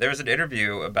 There was an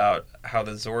interview about how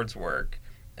the Zords work.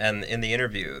 And in the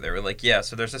interview, they were like,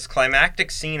 so there's this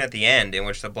climactic scene at the end in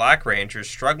which the Black Ranger is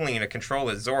struggling to control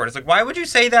his Zord. It's like, why would you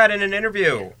say that in an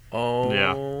interview?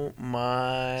 Oh,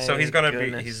 my So he's going to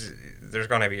goodness. there's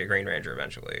going to be a Green Ranger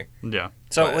eventually. Yeah.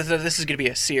 So this is going to be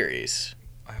a series.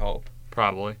 I hope.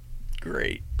 Probably.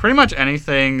 Great. Pretty much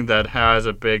anything that has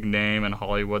a big name in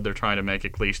Hollywood, they're trying to make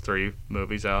at least 3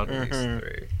 movies out. At least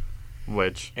 3.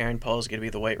 Which? Aaron Paul's going to be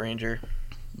the White Ranger.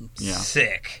 Yeah.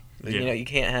 Sick. You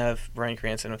can't have Bryan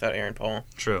Cranston without Aaron Paul.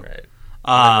 True. Right.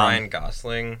 Ryan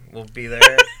Gosling will be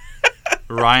there.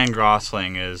 Ryan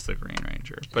Gosling is the Green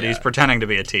Ranger, but he's pretending to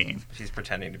be a teen. He's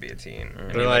pretending to be a teen.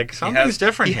 They're like, something's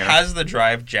different here. He has the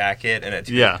drive jacket and a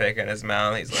toothpick in his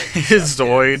mouth. He's like... his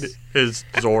Zord. His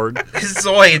Zord. His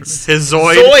Zoids. His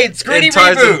Zoid. Zoids! Gritty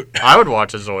reboot! I would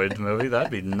watch a Zoids movie. That'd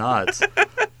be nuts.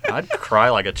 I'd cry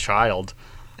like a child.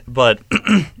 But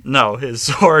no, his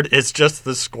Zord is just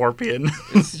the Scorpion.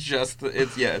 It's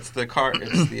the car.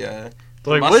 It's the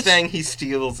Mustang he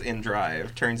steals in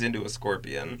Drive turns into a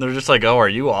Scorpion. They're just like, oh, are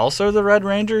you also the Red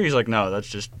Ranger? He's like, no, that's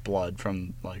just blood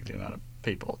from like the amount of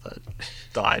people that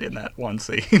died in that one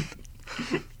scene.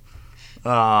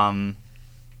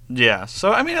 Yeah.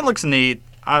 So I mean, it looks neat.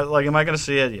 Am I gonna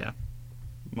see it? Yeah,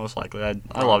 most likely.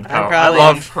 I loved Power. I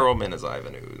love Perlman as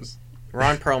Ivan Ooze.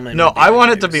 Ron Perlman. No, I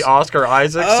want it to be Oscar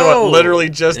Isaac, so it literally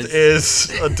just is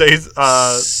a days.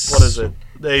 What is it?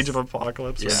 Age of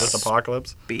Apocalypse or Yeah. this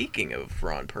Apocalypse. Speaking of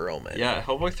Ron Perlman. Yeah,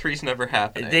 Hellboy 3's never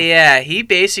happening. He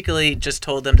basically just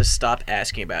told them to stop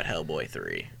asking about Hellboy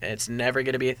 3. It's never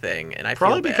going to be a thing, and I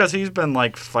Probably feel bad. because he's been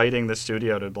like fighting the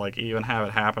studio to like even have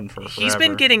it happen for forever. He's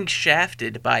been getting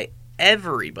shafted by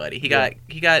everybody.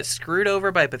 He got screwed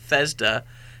over by Bethesda,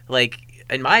 like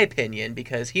in my opinion,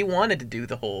 because he wanted to do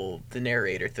the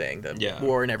narrator thing, the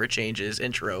War Never Changes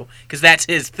intro, because that's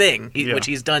his thing, which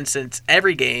he's done since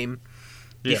every game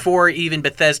before even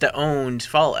Bethesda owned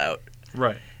Fallout.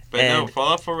 Right. But no,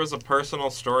 Fallout 4 was a personal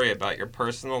story about your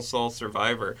personal sole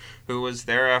survivor who was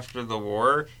there after the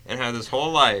war and had his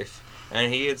whole life,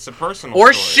 and it's a personal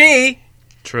or story. she.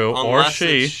 True. Unless or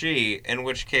she. It's she, in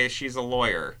which case she's a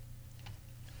lawyer.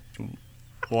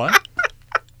 What?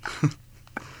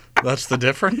 That's the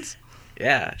difference?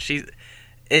 Yeah,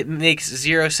 it makes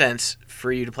zero sense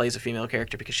for you to play as a female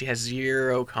character because she has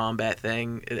zero combat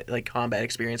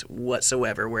experience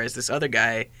whatsoever, whereas this other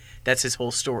guy, that's his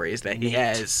whole story, is that he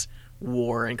has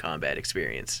war and combat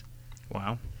experience.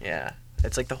 Wow. Yeah,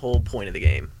 that's like the whole point of the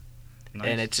game. Nice.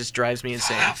 And it just drives me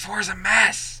insane. Fallout 4 is a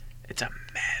mess! It's a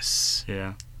mess.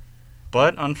 Yeah.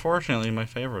 But unfortunately, my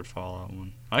favorite Fallout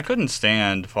one. I couldn't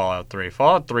stand Fallout 3.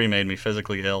 Fallout 3 made me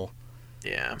physically ill.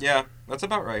 Yeah. Yeah, that's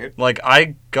about right. Like,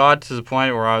 I got to the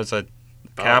point where I was at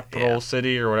Capital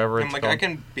City or whatever it's called. I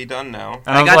can be done now.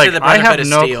 And I was got like, to the I Brotherhood have of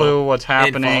no Steel clue what's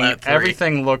happening. Fallout 3.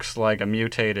 Everything looks like a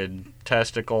mutated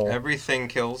testicle. Everything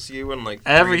kills you in like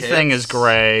 3 Everything hits. is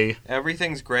gray.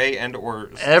 Everything's gray and or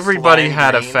Everybody slime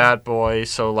had a green. fat boy,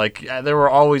 so like there were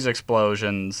always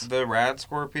explosions. The rad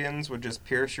scorpions would just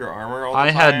pierce your armor all the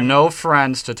I time. had no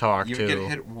friends to talk You'd to. get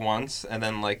hit once, and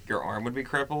then like your arm would be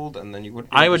crippled, and then you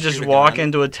wouldn't. I would just walk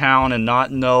into a town and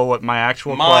not know what my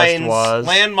actual quest was.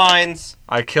 Landmines,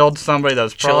 I killed somebody that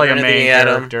was probably Children a of the main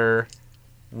Atom. character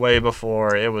way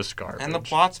before it was garbage. and the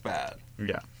plot's bad.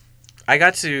 Yeah. I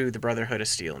got to the Brotherhood of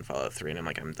Steel in Fallout 3, and I'm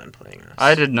like, I'm done playing this.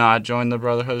 I did not join the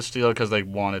Brotherhood of Steel because they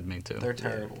wanted me to. They're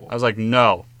terrible. I was like,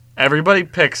 no. Everybody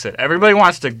picks it. Everybody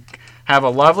wants to have a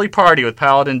lovely party with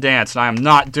Paladin Dance, and I am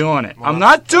not doing it. Well, I'm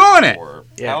that's- not doing that's it. 4.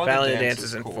 Yeah, Paladin Dance is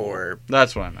is in cool. 4.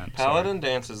 That's what I meant. Sorry. Paladin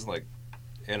Dance is like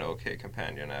an okay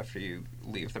companion after you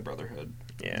leave the Brotherhood,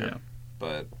 Yeah.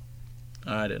 but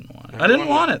I didn't want it. I didn't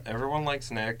want it. Everyone likes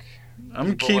Nick.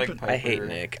 I'm People keeping. like Piper. I hate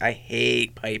Nick. I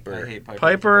hate Piper. I hate Piper.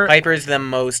 Piper. Piper's the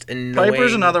most annoying.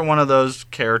 Piper's another one of those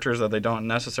characters that they don't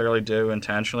necessarily do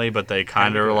intentionally, but they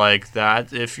kind of like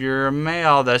that. If you're a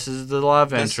male, this is the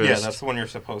love interest. Yeah, that's the one you're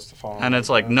supposed to follow. And it's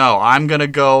like, no, I'm gonna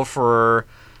go for,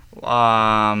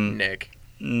 Nick.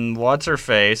 what's her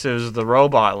face? It was the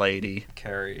robot lady,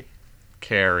 Carrie.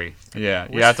 Carrie. Yeah,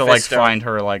 you Who's have to like Fisto? find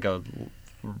her like a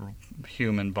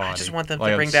human body. I just want them like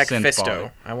to a bring back synth Fisto.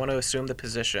 body. I want to assume the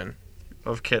position.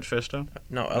 Of Kit Fisto.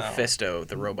 No, of Fisto,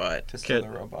 the robot. Just Kid. the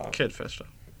robot. Kit Fisto.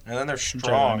 And then they're Jedi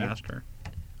strong. Master.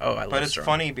 Oh, I love But it's Strong.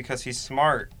 funny because he's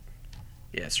smart.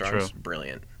 Yeah, Strong's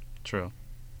brilliant. True.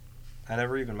 I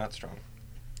never even met Strong.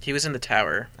 He was in the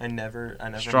tower. I never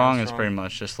Strong met is pretty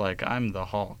much just like I'm the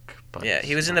Hulk. But Yeah,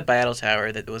 he was in the battle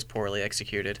tower that was poorly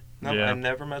executed. No, Yeah. I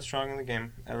never met Strong in the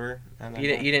game ever. And I You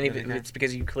didn't don't even. really care. It's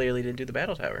because you clearly didn't do the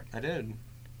battle tower. I did.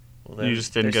 Well, You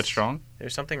just didn't get Strong.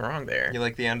 There's something wrong there. You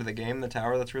like the end of the game, the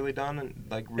tower that's really done, and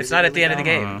like really, It's not at the really end of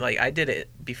the done? game. Like I did it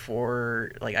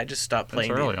before. Like I just stopped That's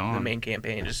playing early the on. main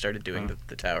campaign and just started doing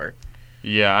the tower.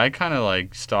 Yeah, I kind of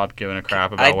like stopped giving a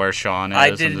crap about where Sean is I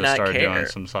did and just not started care. doing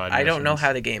some side I don't know missions.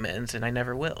 how the game ends, and I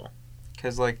never will.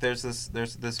 Because like there's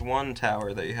this one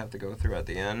tower that you have to go through at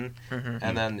the end, Mm-hmm.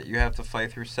 and then you have to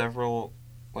fight through several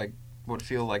like what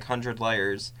feel like 100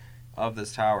 layers of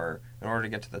this tower in order to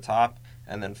get to the top,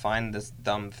 and then find this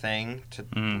dumb thing to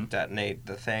detonate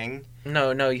the thing.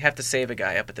 No, you have to save a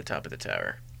guy up at the top of the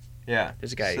tower Yeah,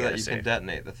 There's a guy you so gotta that you save. can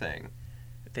detonate the thing.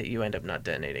 that you end up not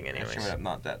detonating anyways. Actually, ended up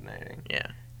not detonating. Yeah.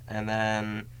 And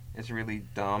then it's really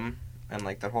dumb, and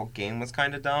like the whole game was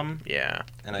kind of dumb, Yeah.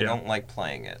 and I Yeah. don't like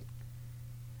playing it.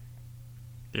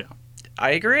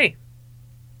 I agree.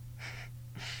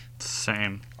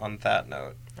 Same. On that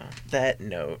note, That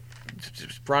note,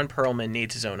 Ron Perlman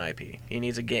needs his own IP. He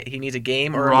needs a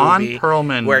game or Ron a movie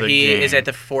Perlman, where the he game. is at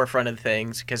the forefront of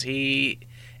things because he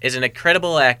is an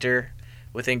incredible actor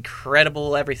with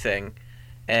incredible everything,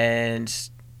 and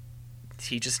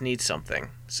he just needs something.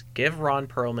 So give Ron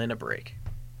Perlman a break.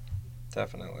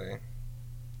 definitely.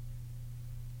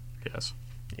 Yes.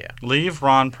 Yeah. Leave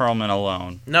Ron Perlman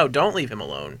alone. No, don't leave him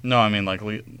alone. No, I mean like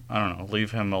I don't know.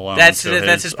 Leave him alone. That's to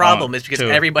his problem. own- Is because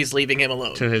to, everybody's leaving him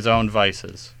alone. to his own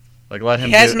vices. Like let him.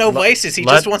 He has do- no let- vices. He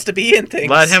let- just wants to be in things.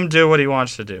 Let him do what he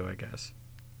wants to do. I guess.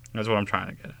 That's what I'm trying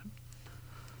to get at.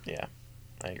 Yeah,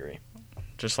 I agree.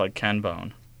 Just like Ken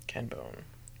Bone. Ken Bone.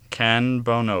 Ken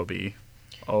Bonobi.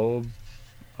 Old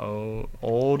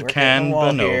We're hitting Ken the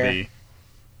wall Bonobi. here.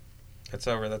 It's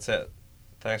over. That's it.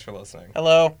 Thanks for listening.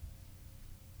 Hello.